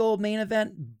big old main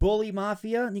event bully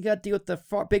mafia. And you got to deal with the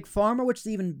big pharma, which is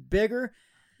even bigger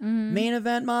main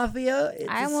event mafia.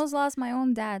 I almost lost my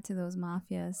own dad to those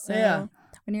mafias. So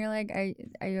when you're like,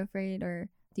 are you afraid or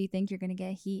do you think you're going to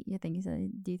get heat? You said,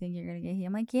 do you think you're going to get heat?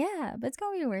 I'm like, yeah, but it's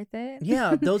going to be worth it.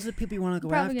 Yeah, those are the people you want to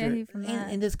go after. Get heat from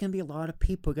that. And there's going to be a lot of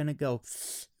people going to go,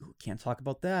 can't talk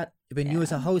about that. But you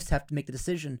as a host have to make the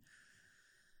decision.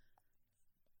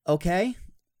 Okay,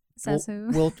 says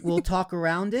who? We'll talk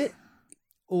around it.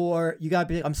 Or you got to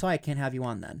be like, I'm sorry, I can't have you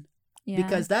on then. Yeah.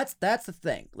 Because that's the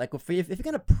thing. like if you're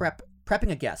going to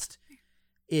prepping a guest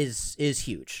is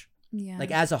huge. Yeah.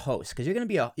 Like as a host, because you're gonna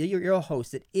be you're a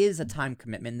host. It is a time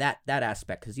commitment, that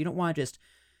aspect, because you don't want to just.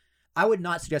 I would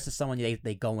not suggest to someone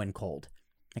they go in cold.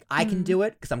 Like I can do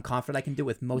it because I'm confident I can do it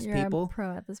with most people. A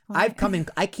pro at this point.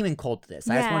 I came in cold to this.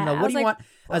 I just want to know, what do you want?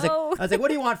 I was like, what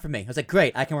do you want from me? I was like,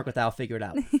 great, I can work with that. I'll figure it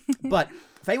out. But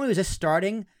for anyone who's just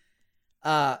starting,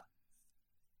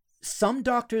 some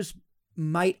doctors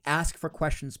might ask for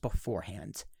questions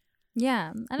beforehand.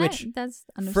 Yeah, and which that's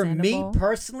understandable. For me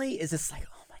personally, is just like,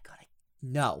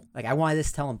 no. Like, I want to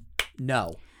just tell him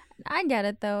no. I get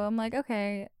it, though. I'm like,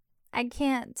 okay, I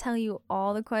can't tell you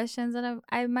all the questions that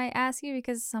I might ask you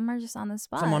because some are just on the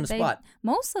spot. Some on the spot.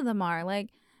 Most of them are.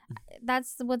 Like,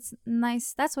 that's what's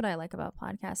nice. That's what I like about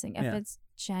podcasting. If it's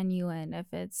genuine,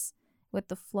 if it's with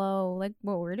the flow, like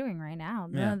what we're doing right now.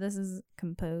 None of this is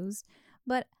composed.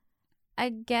 But I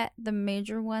get the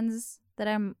major ones that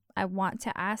I want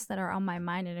to ask that are on my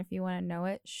mind. And if you want to know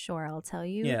it, sure, I'll tell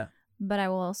you. Yeah. But I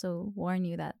will also warn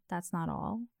you that that's not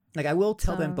all. Like, I will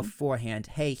tell them beforehand,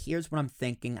 hey, here's what I'm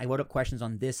thinking. I wrote up questions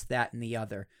on this, that, and the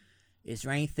other. Is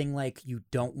there anything, like, you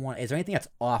don't want? Is there anything that's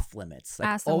off limits?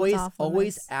 Like,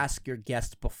 always ask your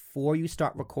guest before you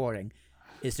start recording,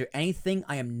 is there anything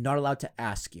I am not allowed to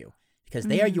ask you? Because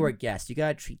they are your guests. You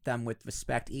got to treat them with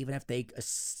respect, even if they are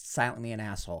silently an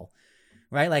asshole.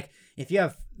 Right? Like, if you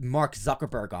have Mark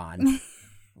Zuckerberg on...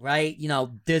 right? You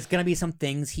know, there's going to be some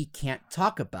things he can't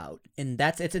talk about. And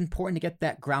it's important to get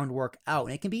that groundwork out.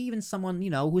 And it can be even someone,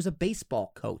 you know, who's a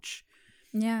baseball coach.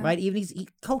 Yeah. Right? Even he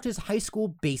coaches high school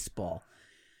baseball.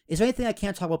 Is there anything I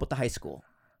can't talk about with the high school?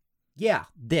 Yeah,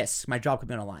 my job could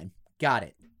be on the line. Got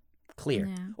it. Clear.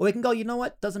 Yeah. Or we can go, you know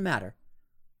what? Doesn't matter.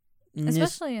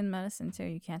 Especially in medicine, too.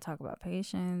 You can't talk about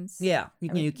patients. Yeah.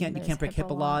 You can't break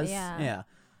HIPAA laws. Yeah.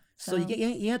 So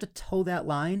you have to toe that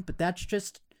line, but that's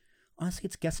just... Honestly,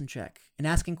 it's guess and check and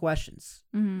asking questions.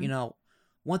 You know,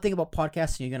 one thing about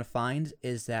podcasting you're going to find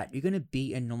is that you're going to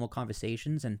be in normal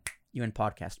conversations and you're in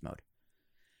podcast mode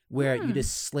where you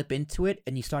just slip into it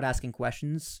and you start asking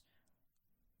questions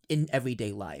in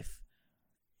everyday life.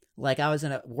 Like I was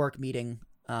in a work meeting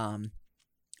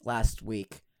last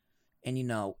week and, you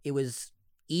know, it was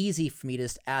easy for me to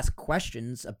just ask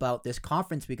questions about this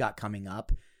conference we got coming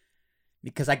up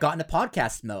because I got into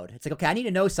podcast mode. It's like, okay, I need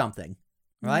to know something.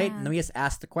 Right? Yeah. And then we just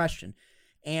ask the question.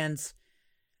 And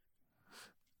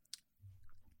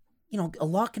a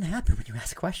lot can happen when you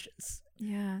ask questions.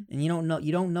 Yeah. And you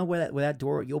don't know where that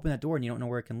door, you open that door and you don't know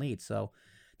where it can lead. So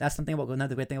that's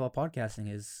another great thing about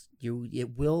podcasting is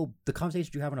the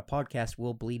conversations you have on a podcast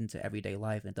will bleed into everyday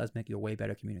life, and it does make you a way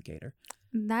better communicator.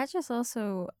 That just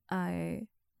also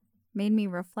made me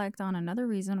reflect on another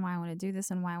reason why I want to do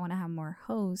this and why I want to have more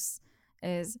hosts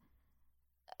is,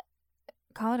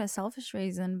 call it a selfish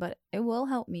reason, but it will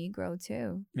help me grow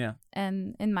too. Yeah.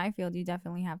 And in my field, you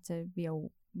definitely have to be a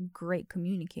great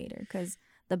communicator, because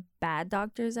the bad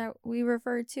doctors that we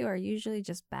refer to are usually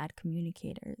just bad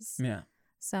communicators. Yeah.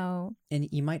 So. And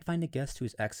you might find a guest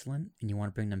who's excellent and you want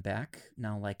to bring them back.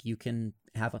 Now, like, you can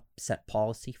have a set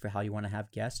policy for how you want to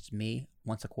have guests. Me,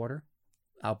 once a quarter.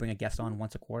 I'll bring a guest on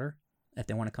once a quarter if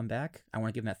they want to come back. I want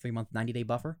to give them that 3-month, 90-day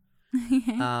buffer.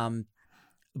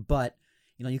 But,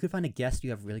 you could find a guest you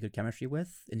have really good chemistry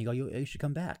with, and you go, you should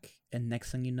come back. And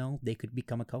next thing you know, they could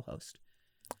become a co-host.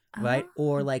 Right?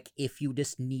 Or, like, if you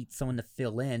just need someone to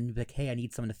fill in, like, hey, I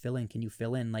need someone to fill in. Can you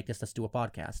fill in? Like, let's do a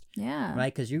podcast. Yeah.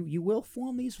 Right? Because you will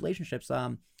form these relationships.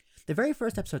 The very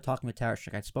first episode of Talking with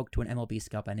Tarashuk, I spoke to an MLB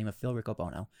scout by the name of Phil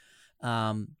Riccobono.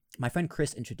 My friend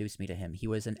Chris introduced me to him. He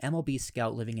was an MLB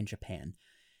scout living in Japan,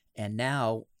 and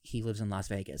now he lives in Las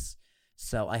Vegas.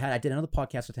 So I did another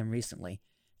podcast with him recently,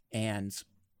 and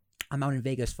I'm out in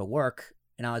Vegas for work,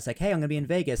 and I was like, hey, I'm going to be in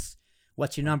Vegas.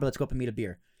 What's your number? Let's go up and meet a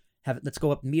beer.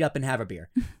 Meet up and have a beer.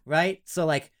 Right? So,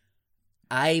 like,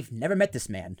 I've never met this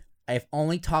man. I've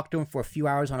only talked to him for a few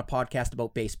hours on a podcast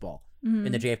about baseball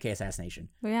in the JFK assassination.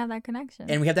 We have that connection.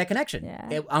 And we have that connection.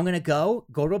 Yeah. I'm going to go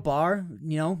to a bar,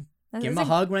 give him a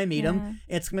hug when I meet him.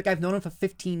 It's like I've known him for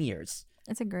 15 years.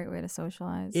 It's a great way to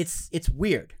socialize. It's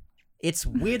weird. It's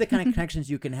weird the kind of connections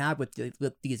you can have with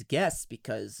these guests,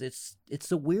 because it's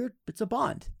a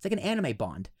bond. It's like an anime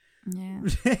bond. Yeah.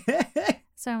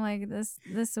 So I'm like, this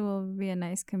will be a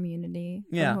nice community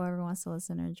for whoever wants to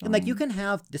listen or join. And like, you can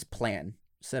have this plan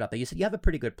set up. Like you said, you have a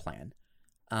pretty good plan.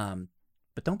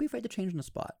 But don't be afraid to change on the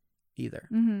spot either.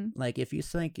 Mm-hmm. Like if you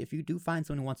do find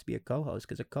someone who wants to be a co-host,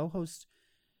 because a co-host,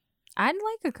 I'd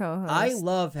like a co-host. I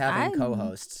love having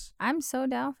co-hosts. I'm so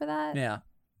down for that. Yeah.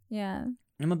 Yeah.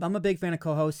 I'm a big fan of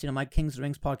co-hosts. My King's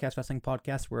Rings podcast, wrestling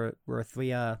podcast, we're three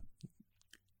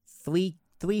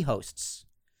hosts.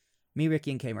 Me, Ricky,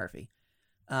 and Kay Murphy.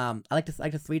 I like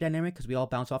the three dynamic because we all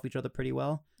bounce off each other pretty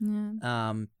well. Yeah.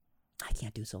 I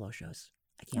can't do solo shows.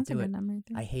 I can't do it.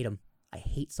 I hate them. I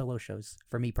hate solo shows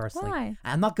for me personally. Why?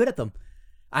 I'm not good at them.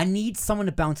 I need someone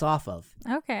to bounce off of.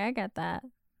 Okay, I get that.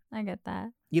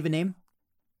 You have a name?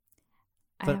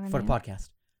 For the podcast.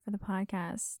 For the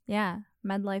podcast. Yeah.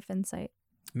 MedLife Insight.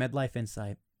 MedLife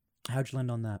Insight. How'd you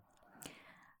land on that?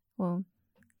 Well,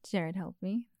 Jared helped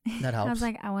me. That helps. I was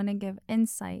like, I want to give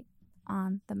insight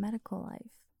on the medical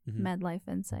life. Mm-hmm. MedLife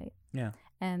Insight. Yeah.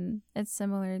 And it's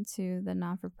similar to the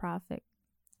non-for-profit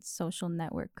social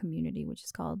network community, which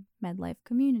is called MedLife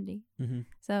Community. Mm-hmm.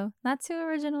 So not too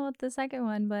original with the second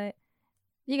one, but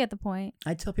you get the point.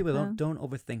 I tell people don't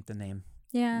overthink the name.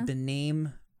 Yeah. The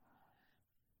name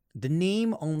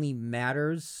only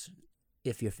matters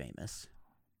if you're famous.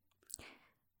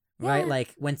 Yeah. Right?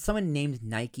 Like when someone named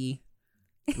Nike,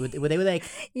 were they like,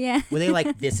 yeah. Were they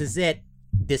like, this is it?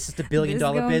 This is the $1 billion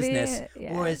business.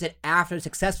 Yeah. Or is it after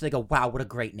success they go, wow, what a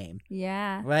great name.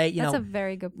 Yeah. Right? That's a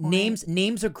very good point.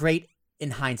 Names are great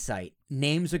in hindsight.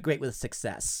 Names are great with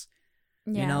success.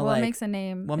 Yeah. What makes a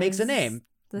name? What makes a name?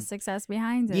 The success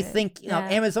behind it. You think,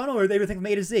 Amazon, or they would think from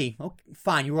A to Z. Okay,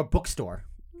 fine, you were a bookstore.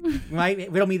 Right?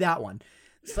 Riddle me that one.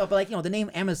 So, but like, the name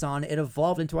Amazon, it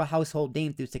evolved into a household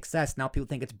name through success. Now people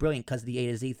think it's brilliant because of the A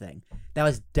to Z thing. That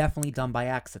was definitely done by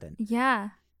accident. Yeah.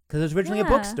 Because it was originally a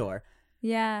bookstore.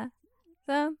 Yeah.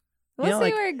 So we'll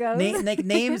see where it goes.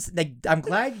 Names. I'm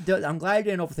glad you didn't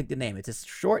overthink the name. It's just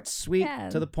short, sweet,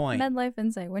 to the point. MedLife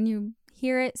Insight. When you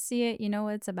hear it, see it, you know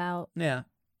what it's about. Yeah.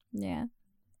 Yeah.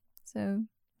 So.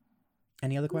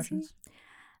 Any other questions?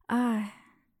 Not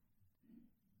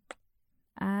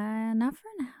for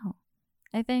now.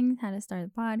 I think how to start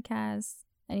a podcast.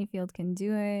 Any field can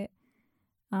do it.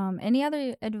 Any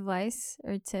other advice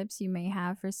or tips you may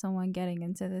have for someone getting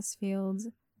into this field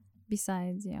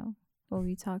besides, what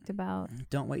we talked about?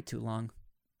 Don't wait too long,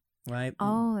 right?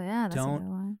 Oh, yeah, that's a good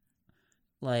one.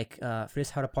 Like, for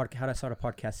this how to start a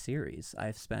podcast series,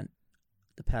 I've spent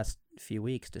the past few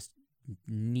weeks just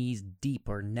knees deep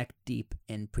or neck deep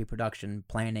in pre-production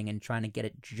planning and trying to get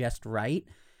it just right.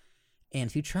 And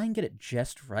if you try and get it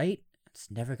just right,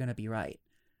 it's never going to be right.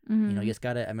 Mm-hmm. You just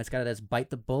gotta just bite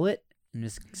the bullet and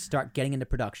just start getting into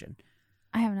production.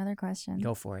 I have another question.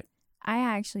 Go for it. I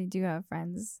actually do have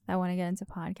friends that want to get into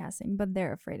podcasting, but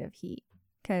they're afraid of heat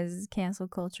because cancel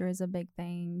culture is a big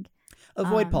thing.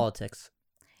 Avoid politics.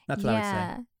 That's what I would say.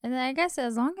 Yeah, and I guess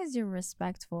as long as you're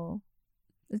respectful,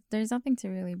 there's nothing to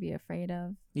really be afraid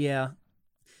of. Yeah.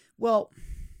 Well,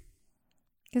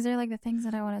 because they're like the things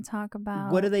that I want to talk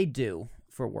about. What do they do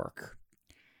for work?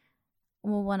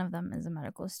 Well, one of them is a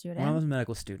medical student. One of them's a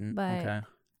medical student. But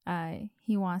okay.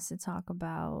 He wants to talk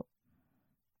about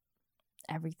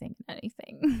everything and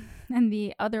anything. And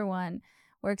the other one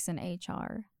works in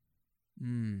HR.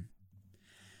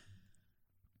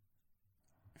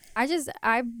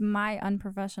 My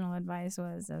unprofessional advice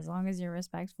was, as long as you're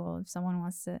respectful, if someone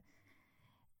wants to,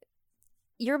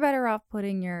 you're better off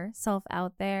putting yourself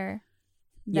out there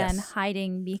than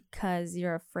hiding because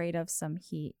you're afraid of some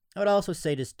heat. I would also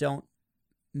say just don't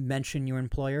mention your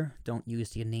employer. Don't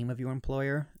use the name of your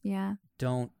employer. Yeah.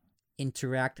 Don't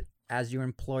interact as your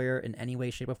employer in any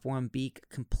way, shape, or form. Be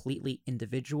completely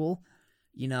individual.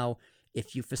 You know,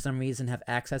 if you for some reason have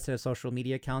access to their social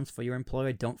media accounts for your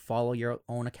employer, don't follow your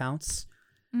own accounts.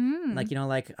 Like, you know,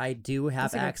 like I do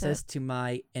have access to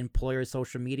my employer's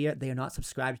social media. They are not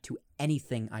subscribed to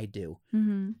anything I do.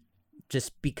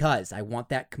 Just because I want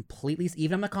that completely,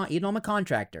 even though I'm a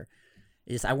contractor,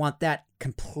 I want that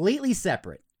completely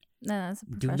separate. No, that's a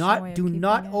professional way of do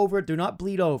not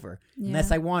bleed over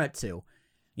unless I want it to.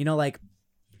 You know, like,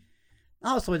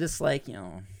 also just like, you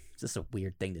know, it's just a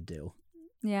weird thing to do.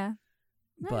 Yeah.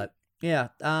 But yeah,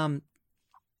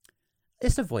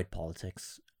 just avoid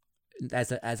politics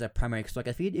as a primary. Cause like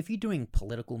if you're doing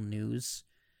political news,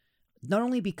 not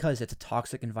only because it's a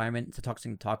toxic environment, it's a toxic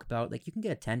thing to talk about, like you can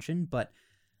get attention, but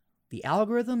the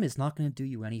algorithm is not going to do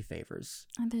you any favors.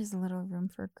 And there's a little room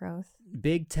for growth.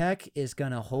 Big tech is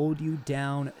going to hold you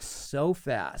down so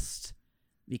fast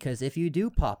because if you do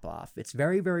pop off, it's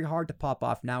very, very hard to pop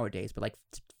off nowadays. But like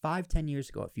 5-10 years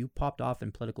ago, if you popped off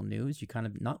in political news, you kind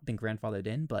of not been grandfathered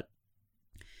in, but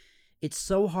it's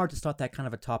so hard to start that kind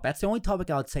of a topic. That's the only topic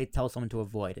I would say tell someone to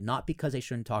avoid, and not because they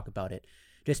shouldn't talk about it,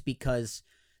 just because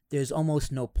there's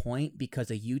almost no point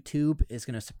because a YouTube is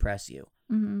going to suppress you.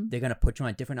 They're going to put you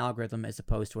on a different algorithm as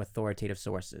opposed to authoritative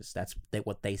sources. That's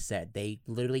what they said. They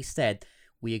literally said,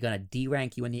 we are going to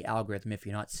de-rank you in the algorithm if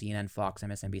you're not CNN, Fox,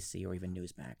 MSNBC, or even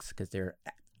Newsmax, because they're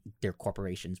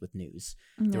corporations with news.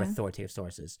 They're authoritative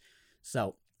sources.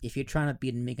 So if you're trying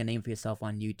to make a name for yourself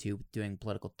on YouTube doing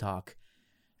political talk,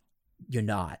 you're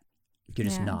not. You're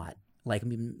just not. Like, I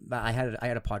mean, I had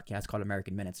a podcast called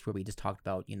American Minutes where we just talked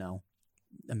about, you know,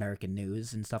 American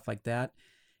news and stuff like that.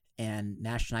 And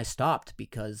Nash and I stopped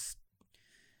because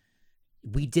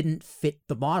we didn't fit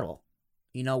the model.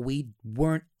 You know, we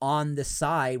weren't on the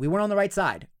side. We weren't on the right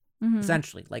side,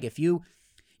 essentially. Like, if you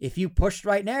pushed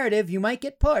right narrative, you might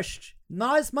get pushed.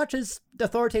 Not as much as the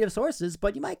authoritative sources,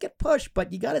 but you might get pushed.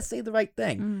 But you got to say the right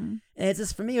thing. And it's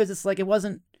just, for me, it was just like, it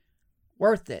wasn't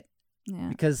worth it. Yeah.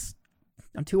 Because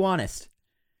I'm too honest.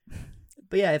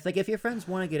 But yeah, if your friends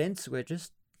want to get into it,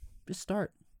 just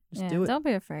start. Just do it. Don't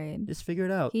be afraid. Just figure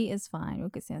it out. Heat is fine. We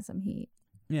could stand some heat.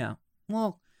 Yeah.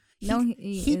 Well,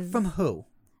 heat from who?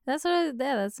 That's what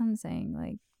I'm saying.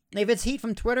 Like, if it's heat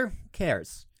from Twitter, who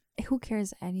cares? Who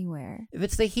cares anywhere? If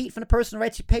it's the heat from the person who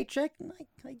writes your paycheck,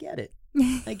 I get it.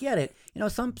 I get it. You know,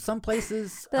 some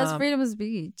places. That's freedom of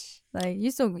speech. Like,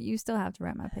 you still have to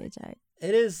write my paycheck.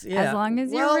 It is, yeah. As long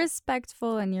as you're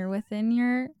respectful and you're within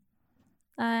your.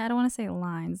 I don't want to say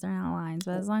lines. They're not lines,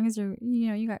 but as long as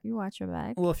you watch your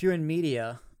back. Well, if you're in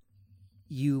media,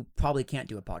 you probably can't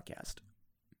do a podcast.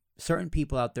 Certain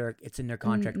people out there, it's in their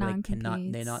contract. They can't do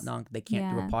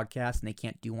a podcast, and they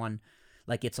can't do one.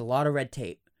 Like, it's a lot of red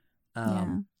tape,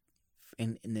 in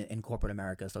corporate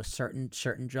America. So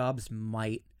certain jobs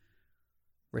might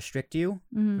restrict you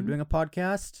from doing a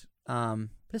podcast.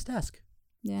 Just ask.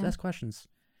 Yeah. Just ask questions.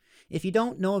 If you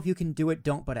don't know if you can do it,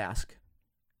 don't but ask.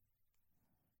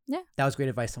 Yeah. That was great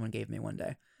advice someone gave me one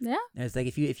day. Yeah. And it's like,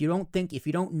 if you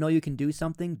don't know you can do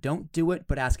something, don't do it,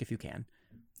 but ask if you can.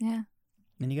 Yeah.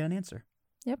 And you get an answer.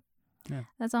 Yep. Yeah.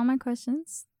 That's all my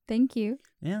questions. Thank you.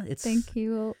 Yeah. Thank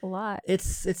you a lot.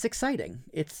 It's exciting.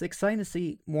 It's exciting to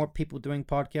see more people doing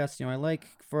podcasts. You know,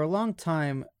 for a long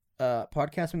time,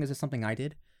 podcasting is just something I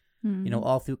did. You know,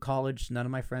 all through college, none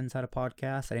of my friends had a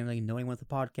podcast. I didn't really know anyone with a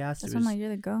podcast. That's why I'm like, you're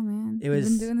the go, man. You've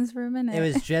been doing this for a minute. It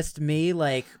was just me.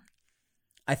 Like,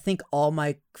 I think all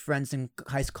my friends in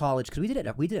college, because we did it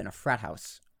in a frat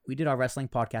house. We did our wrestling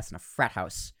podcast in a frat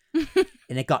house,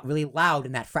 and it got really loud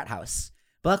in that frat house.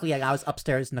 But luckily, I was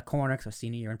upstairs in the corner because I was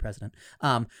senior year and president.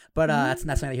 That's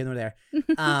neither here nor there.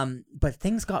 But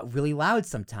things got really loud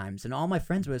sometimes, and all my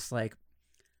friends were just like,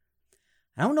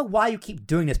 I don't know why you keep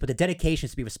doing this, but the dedication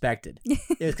is to be respected. It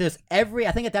was because I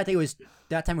think at that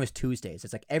time it was Tuesdays.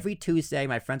 It's like every Tuesday,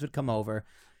 my friends would come over.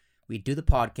 we'd do the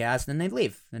podcast, and then they'd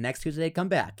leave. The next Tuesday they'd come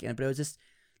back. But it was just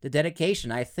the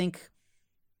dedication. I think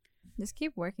Just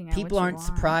keep working at people what you aren't want.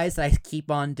 surprised I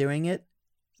keep on doing it,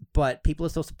 but people are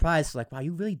so surprised. Like, wow,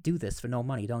 you really do this for no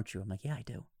money, don't you? I'm like, yeah, I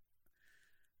do.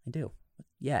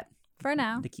 Yet. For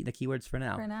now. The keywords for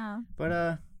now. For now.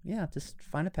 But yeah, just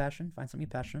find a passion, find something you're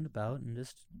passionate about, and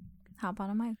just Hop on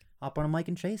a mic. hop on a mic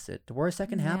and chase it. The worst that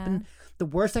can Yeah.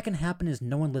 happen is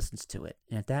no one listens to it.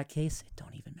 And at that case, it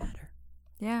don't even matter.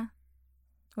 Yeah.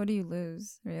 What do you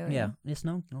lose, really? Yeah. Just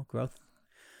no growth.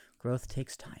 Growth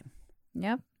takes time.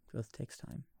 Yep. Growth takes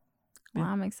time. Well,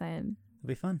 Yeah. I'm excited. It'll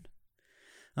be fun.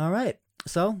 All right.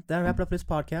 So that'll wrap it up for this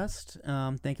podcast.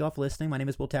 Thank you all for listening. My name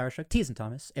is Will Tarashuk, T's and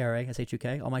Thomas,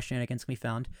 ARA-SHUK. All my shenanigans can be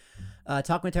found.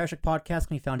 Talking with Tarashuk podcast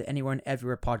can be found anywhere and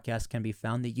everywhere podcasts can be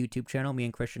found. The YouTube channel, me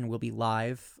and Christian will be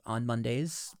live on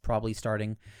Mondays, probably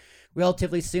starting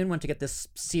relatively soon. Want to get this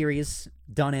series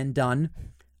done and done.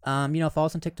 Follow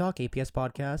us on TikTok, APS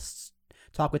Podcasts.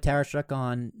 Talk with Tarashuk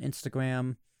on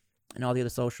Instagram and all the other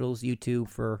socials, YouTube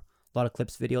for a lot of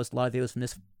clips, videos. A lot of videos from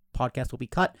this podcast will be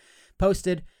cut,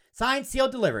 posted, signed,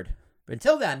 sealed, delivered. But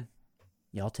until then,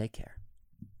 y'all take care.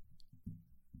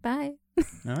 Bye.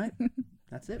 All right.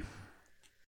 That's it.